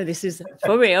 no, this is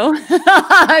for real.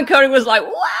 And Corey was like,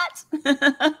 what?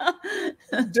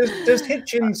 Does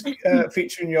Hitchens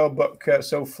feature in your book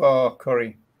so far,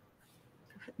 Corey?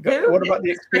 What about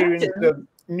the experience of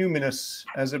numinous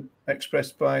as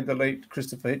expressed by the late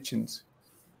Christopher Hitchens?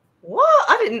 Well,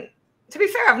 I didn't. To be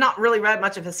fair, I've not really read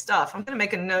much of his stuff. I'm going to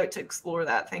make a note to explore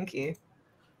that. Thank you.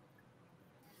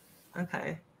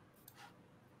 Okay.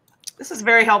 This is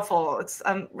very helpful.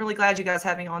 I'm really glad you guys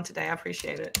had me on today. I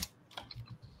appreciate it.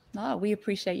 No, we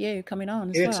appreciate you coming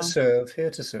on as well. Here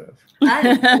to serve.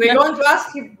 And we're going to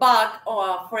ask you back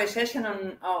for a session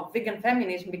on vegan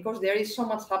feminism, because there is so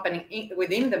much happening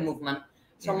within the movement,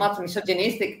 so much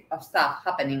misogynistic stuff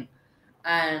happening.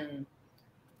 And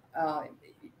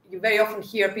you very often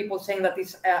hear people saying that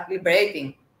it's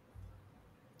liberating,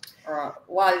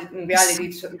 while in reality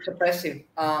it's oppressive.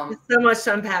 There's so much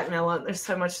to unpack, Noah. There's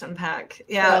so much to unpack.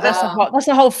 Yeah, that's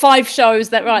a whole 5 shows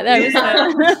that right there, isn't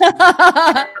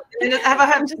it? And I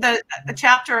have a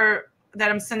chapter that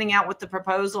I'm sending out with the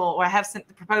proposal, or I have sent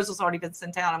the proposal's already been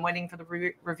sent out. I'm waiting for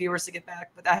the reviewers to get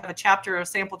back, but I have a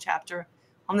sample chapter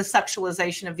on the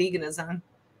sexualization of veganism,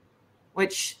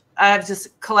 which I've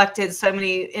just collected so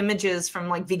many images from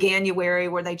like Veganuary,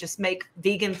 where they just make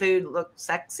vegan food look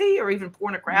sexy or even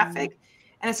pornographic.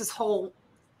 And it's this whole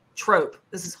trope.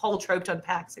 To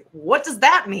unpack. It's like, what does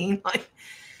that mean? Like,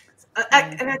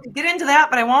 and I could get into that,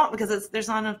 but I won't, because there's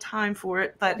not enough time for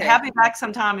it. But have me back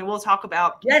sometime and we'll talk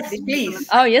about. Yes, please.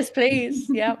 Oh, yes, please.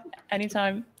 Yep.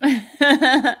 Anytime.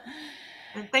 And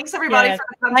thanks everybody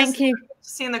for thank you.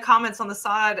 Seeing the comments on the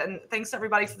side, and thanks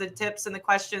everybody for the tips and the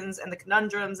questions and the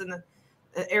conundrums and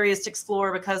the areas to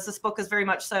explore, because this book is very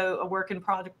much so a work in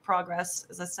progress.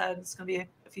 As I said, it's going to be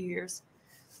a few years.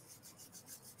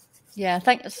 Yeah,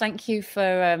 thank you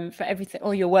for everything,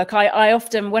 all your work. I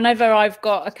often, whenever I've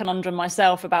got a conundrum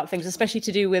myself about things, especially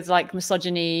to do with like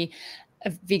misogyny,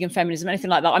 vegan feminism, anything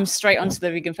like that, I'm straight onto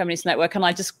the Vegan Feminist Network and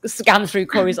I just scan through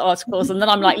Corey's articles, and then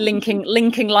I'm like linking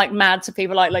like mad to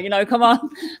people like, you know, come on,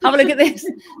 have a look at this.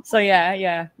 So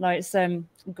yeah, no, it's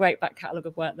great back catalogue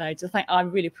of work there. I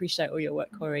really appreciate all your work,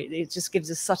 Corey. It just gives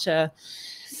us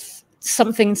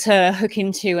something to hook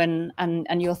into,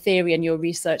 and your theory and your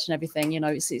research and everything, you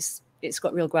know, it's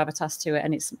got real gravitas to it,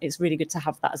 and it's really good to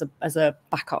have that as a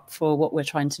backup for what we're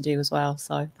trying to do as well.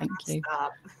 So thank you.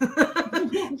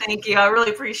 Thank you. I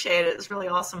really appreciate it. It's really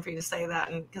awesome for you to say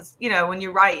that, and because, you know, when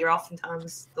you write, you're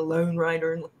oftentimes the lone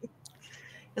writer. And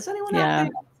is anyone out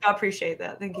there? I appreciate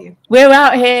that. Thank you. We're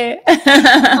out here.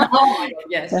 Oh,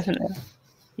 yes, definitely.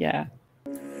 Yeah.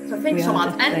 So thanks so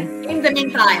much. And in the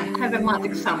meantime, have a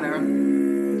magic summer.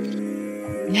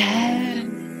 Yeah.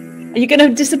 Are you going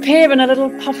to disappear in a little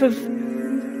puff of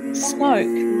smoke?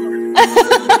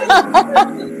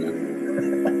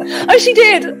 Oh, she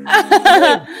did.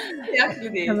 She actually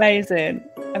did. Amazing.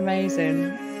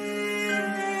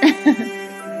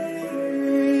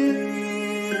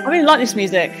 I really like this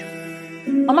music.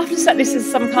 I'm gonna have to set this as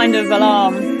some kind of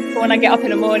alarm for when I get up in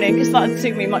the morning, because that would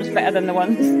suit me much better than the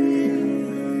ones.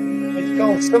 It's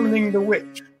called Summoning the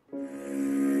Witch.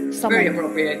 Very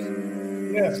appropriate.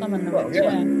 Yeah. Summon the witch.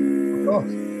 Yeah. Of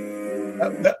course.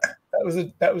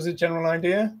 That was a general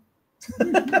idea.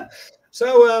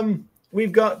 So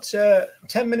we've got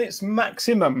 10 minutes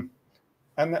maximum,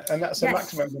 and that's a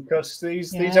maximum, because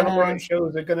these Elaborate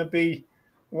shows are going to be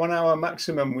 1 hour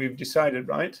maximum. We've decided,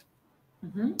 right?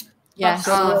 Mm-hmm. Yes.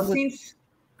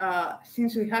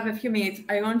 Since we have a few minutes,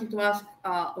 I wanted to ask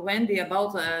Wendy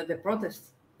about the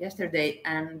protest yesterday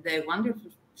and the wonderful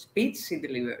speech she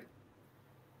delivered.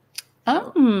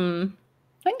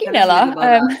 Thank you,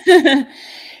 Nella.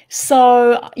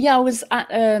 So yeah, I was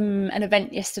at an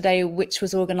event yesterday which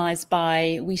was organised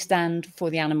by We Stand for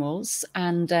the Animals,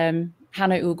 and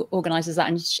Hannah organises that,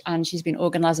 and she's been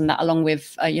organising that along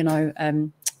with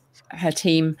her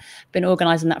team, been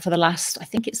organising that for the last, I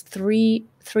think it's three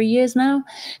years now.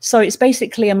 So it's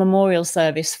basically a memorial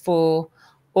service for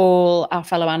all our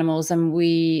fellow animals, and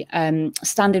we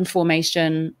stand in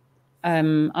formation.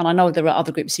 And I know there are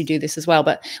other groups who do this as well,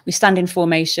 but we stand in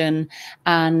formation,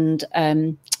 and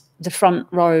the front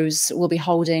rows will be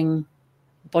holding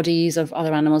bodies of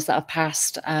other animals that have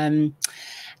passed.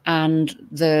 and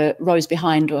the rows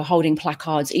behind were holding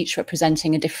placards, each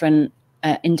representing a different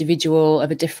individual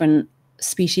of a different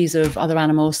species of other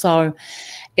animals. So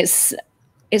it's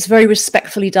very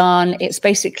respectfully done. It's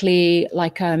basically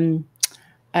like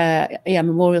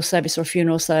memorial service or a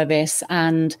funeral service.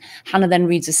 And Hannah then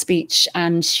reads a speech,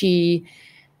 and she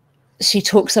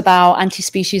talks about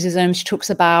anti-speciesism, she talks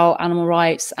about animal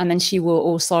rights, and then she will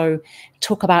also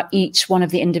talk about each one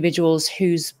of the individuals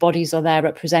whose bodies are there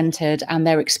represented and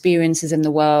their experiences in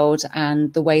the world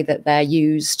and the way that they're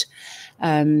used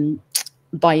by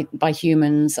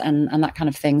humans and that kind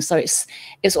of thing. So it's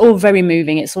all very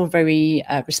moving. It's all very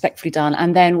respectfully done.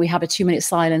 And then we have a 2-minute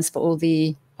silence for all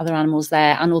the other animals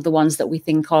there, and all the ones that we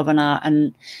think of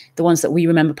and the ones that we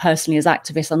remember personally as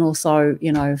activists, and also,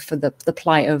 you know, for the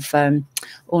plight of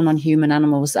all non-human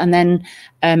animals. And then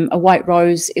a white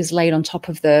rose is laid on top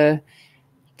of the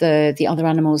other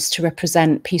animals to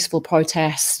represent peaceful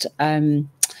protest.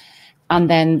 And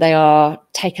then they are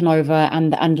taken over,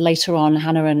 and later on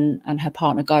Hannah and her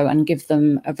partner go and give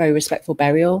them a very respectful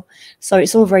burial. So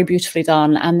it's all very beautifully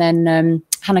done. And then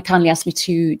Hannah kindly asked me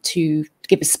to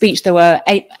give a speech. There were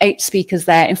eight speakers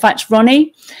there. In fact,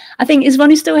 Ronnie, I think, is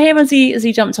Ronnie still here as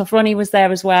he jumped off? Ronnie was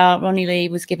there as well. Ronnie Lee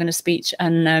was given a speech,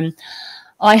 and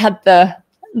I had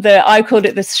I called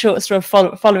it the short straw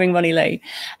following Ronnie Lee.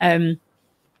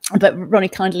 But Ronnie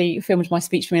kindly filmed my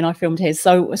speech for me, and I filmed his.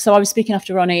 So I was speaking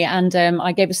after Ronnie, and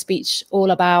I gave a speech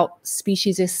all about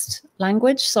speciesist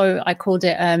language. So I called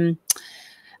it,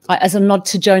 as a nod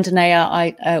to Joan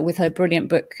Denea, with her brilliant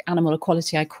book Animal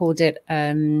Equality, I called it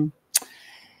Beyond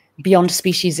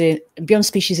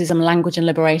Speciesism, Language and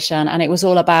Liberation. And it was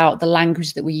all about the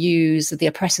language that we use, the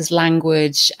oppressor's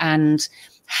language, and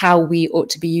how we ought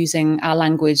to be using our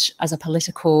language as a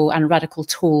political and radical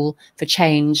tool for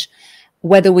change,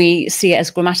 whether we see it as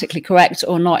grammatically correct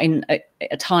or not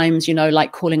at times, you know,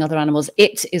 like calling other animals.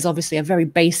 It is obviously a very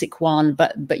basic one,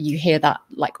 but you hear that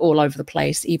like all over the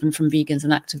place, even from vegans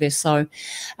and activists. So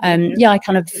yeah, I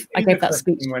gave that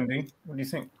speech. Wendy, what do you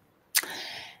think?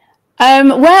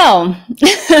 Well,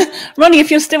 Ronnie,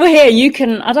 if you're still here, you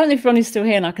can, I don't know if Ronnie's still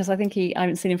here now, because I think I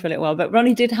haven't seen him for a little while, but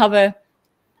Ronnie did have a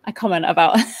comment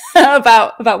about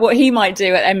about what he might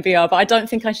do at MBR, but I don't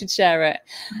think I should share it.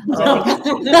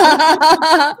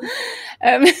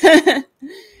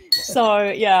 So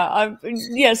yeah,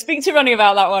 speak to Ronnie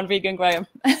about that one, Vegan Graham,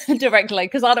 directly,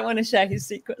 because I don't want to share his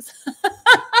secrets.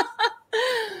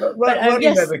 Ronnie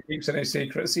never keeps any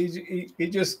secrets. He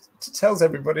just tells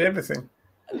everybody everything.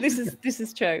 This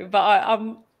is true, but I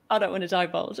don't want to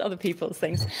divulge other people's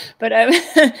things. But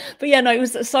yeah, no, it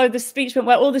was, so the speech went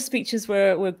well. All the speeches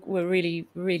were really,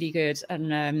 really good,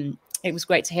 and it was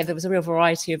great to hear. There was a real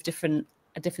variety of different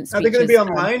speeches. Are they going to be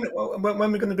online? When are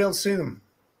we going to be able to see them?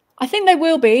 I think they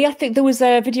will be. I think there was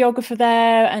a videographer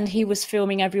there, and he was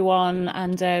filming everyone,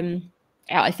 and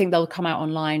I think they'll come out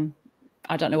online.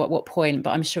 I don't know at what point, but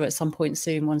I'm sure at some point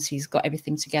soon, once he's got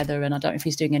everything together. And I don't know if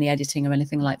he's doing any editing or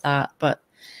anything like that. But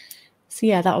so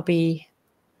yeah, that'll be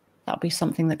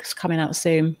something that's coming out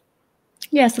soon.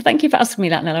 Yeah, so thank you for asking me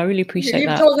that, Nella. I really appreciate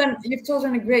that. You've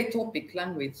chosen a great topic,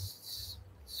 language. It's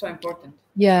so important.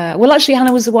 Yeah, well, actually,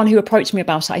 Hannah was the one who approached me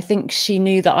about it. I think she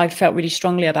knew that I felt really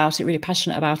strongly about it, really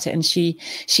passionate about it. And she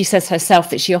says herself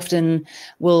that she often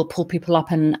will pull people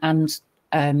up and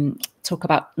talk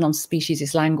about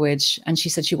non-speciesist language. And she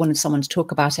said she wanted someone to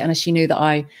talk about it. And as she knew that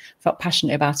I felt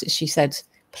passionate about it, she said,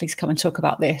 please come and talk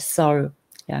about this. So,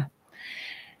 yeah.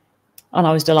 And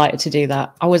I was delighted to do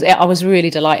that. I was really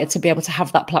delighted to be able to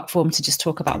have that platform to just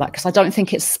talk about that, because I don't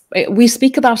think we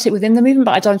speak about it within the movement,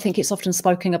 but I don't think it's often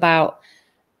spoken about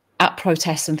at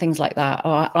protests and things like that.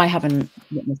 Or I haven't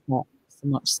witnessed that so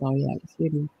much. So yeah, I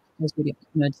was really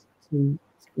honored to,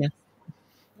 yeah.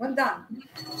 Well done.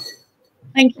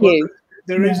 Thank you. Well,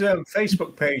 there is a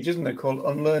Facebook page, isn't there, called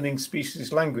Unlearning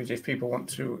Speciesist Language, if people want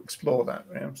to explore that.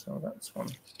 Yeah, so that's one.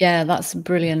 Yeah, that's a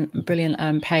brilliant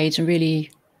page, and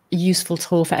really useful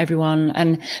tool for everyone.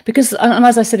 And because, and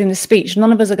as I said in the speech,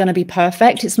 none of us are going to be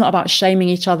perfect. It's not about shaming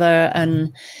each other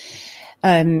and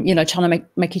you know, trying to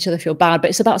make each other feel bad, but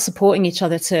it's about supporting each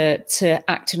other to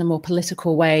act in a more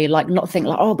political way, like not think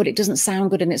like, oh, but it doesn't sound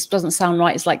good and it doesn't sound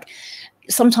right. It's like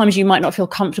sometimes you might not feel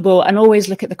comfortable, and always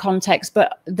look at the context,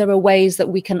 but there are ways that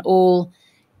we can all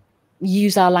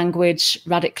use our language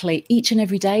radically each and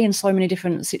every day in so many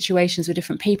different situations with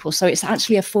different people. So it's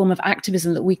actually a form of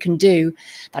activism that we can do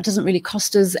that doesn't really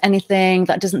cost us anything,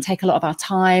 that doesn't take a lot of our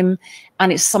time,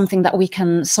 and it's something that we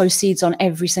can sow seeds on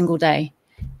every single day.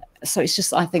 So it's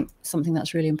just, I think, something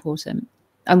that's really important.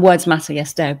 And words matter,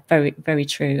 yes, Deb, very, very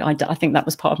true. I think that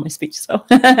was part of my speech as well.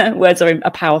 Words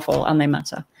are powerful and they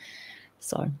matter.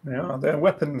 So yeah, they're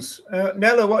weapons.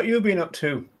 Nella, what you been up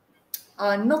to?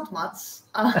 Not much.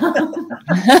 I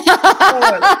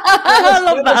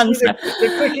love that answer. The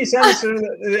quickest answer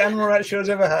that the Animal Rights Show's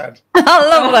ever had. I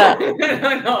love that.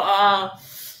 No,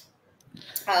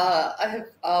 I have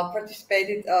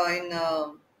participated in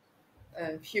a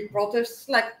few protests,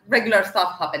 like regular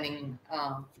stuff happening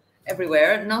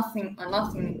everywhere. Nothing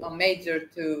major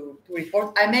to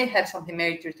report. I may have something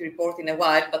major to report in a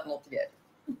while, but not yet.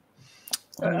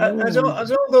 As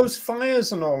all those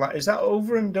fires and all that, is that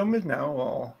over and done with now,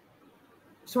 or?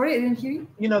 Sorry, I didn't hear you.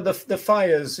 You know, the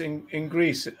fires in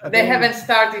Greece. They haven't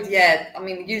started yet. I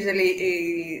mean,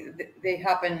 usually they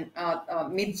happen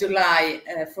mid-July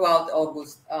throughout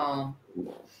August.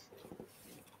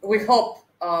 We hope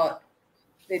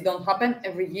they don't happen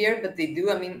every year, but they do.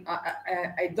 I mean,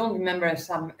 I don't remember a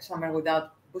summer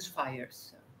without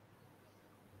bushfires.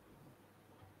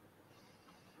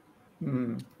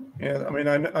 Yeah, I mean,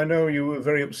 I know you were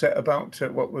very upset about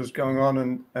what was going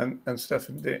on and stuff.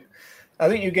 I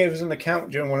think you gave us an account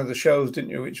during one of the shows,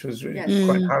 didn't you? Which was really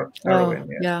quite harrowing.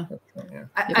 Oh, yeah.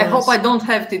 I hope I don't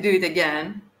have to do it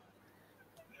again.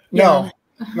 No.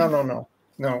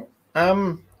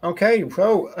 Okay.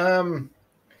 Well,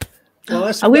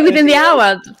 are we within the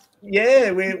hour?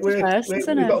 Yeah, we've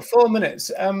got 4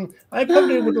 minutes. I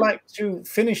probably would like to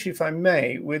finish, if I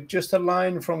may, with just a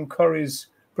line from Corey's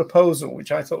proposal,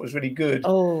 which I thought was really good.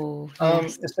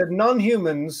 Yes. It said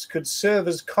non-humans could serve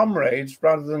as comrades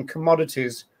rather than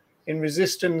commodities in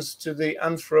resistance to the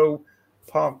anthroparchal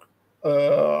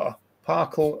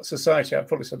society. I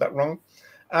probably said that wrong.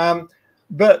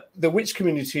 But the witch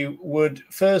community would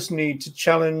first need to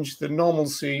challenge the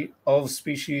normalcy of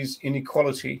species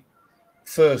inequality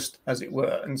first, as it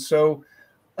were. And so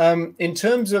in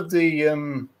terms of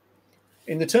the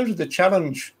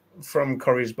challenge from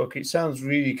Corey's book, it sounds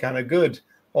really kind of good,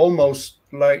 almost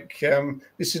like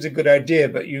this is a good idea,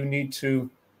 but you need to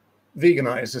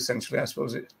veganize, essentially, I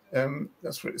suppose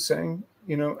that's what it's saying,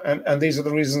 you know, and these are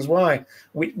the reasons why,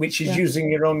 which is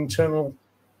using your own internal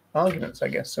arguments, I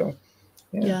guess. So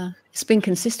it's been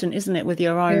consistent, isn't it, with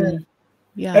your own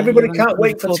everybody can't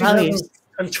wait for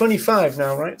 2025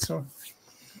 now, right? So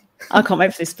I can't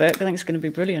wait for this book. I think it's going to be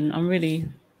brilliant. I'm really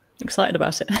excited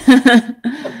about it.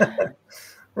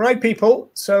 Right, people.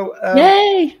 So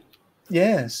yay!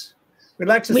 Yes, we'd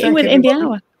like to we thank went in the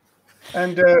hour,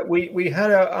 and we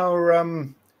had our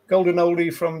golden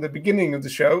oldie from the beginning of the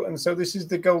show, and so this is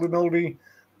the golden oldie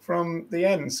from the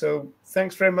end. So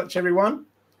thanks very much, everyone,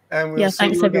 and we'll see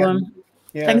thanks you everyone.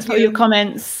 Again. Thanks for your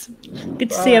comments. Good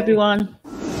to see everyone.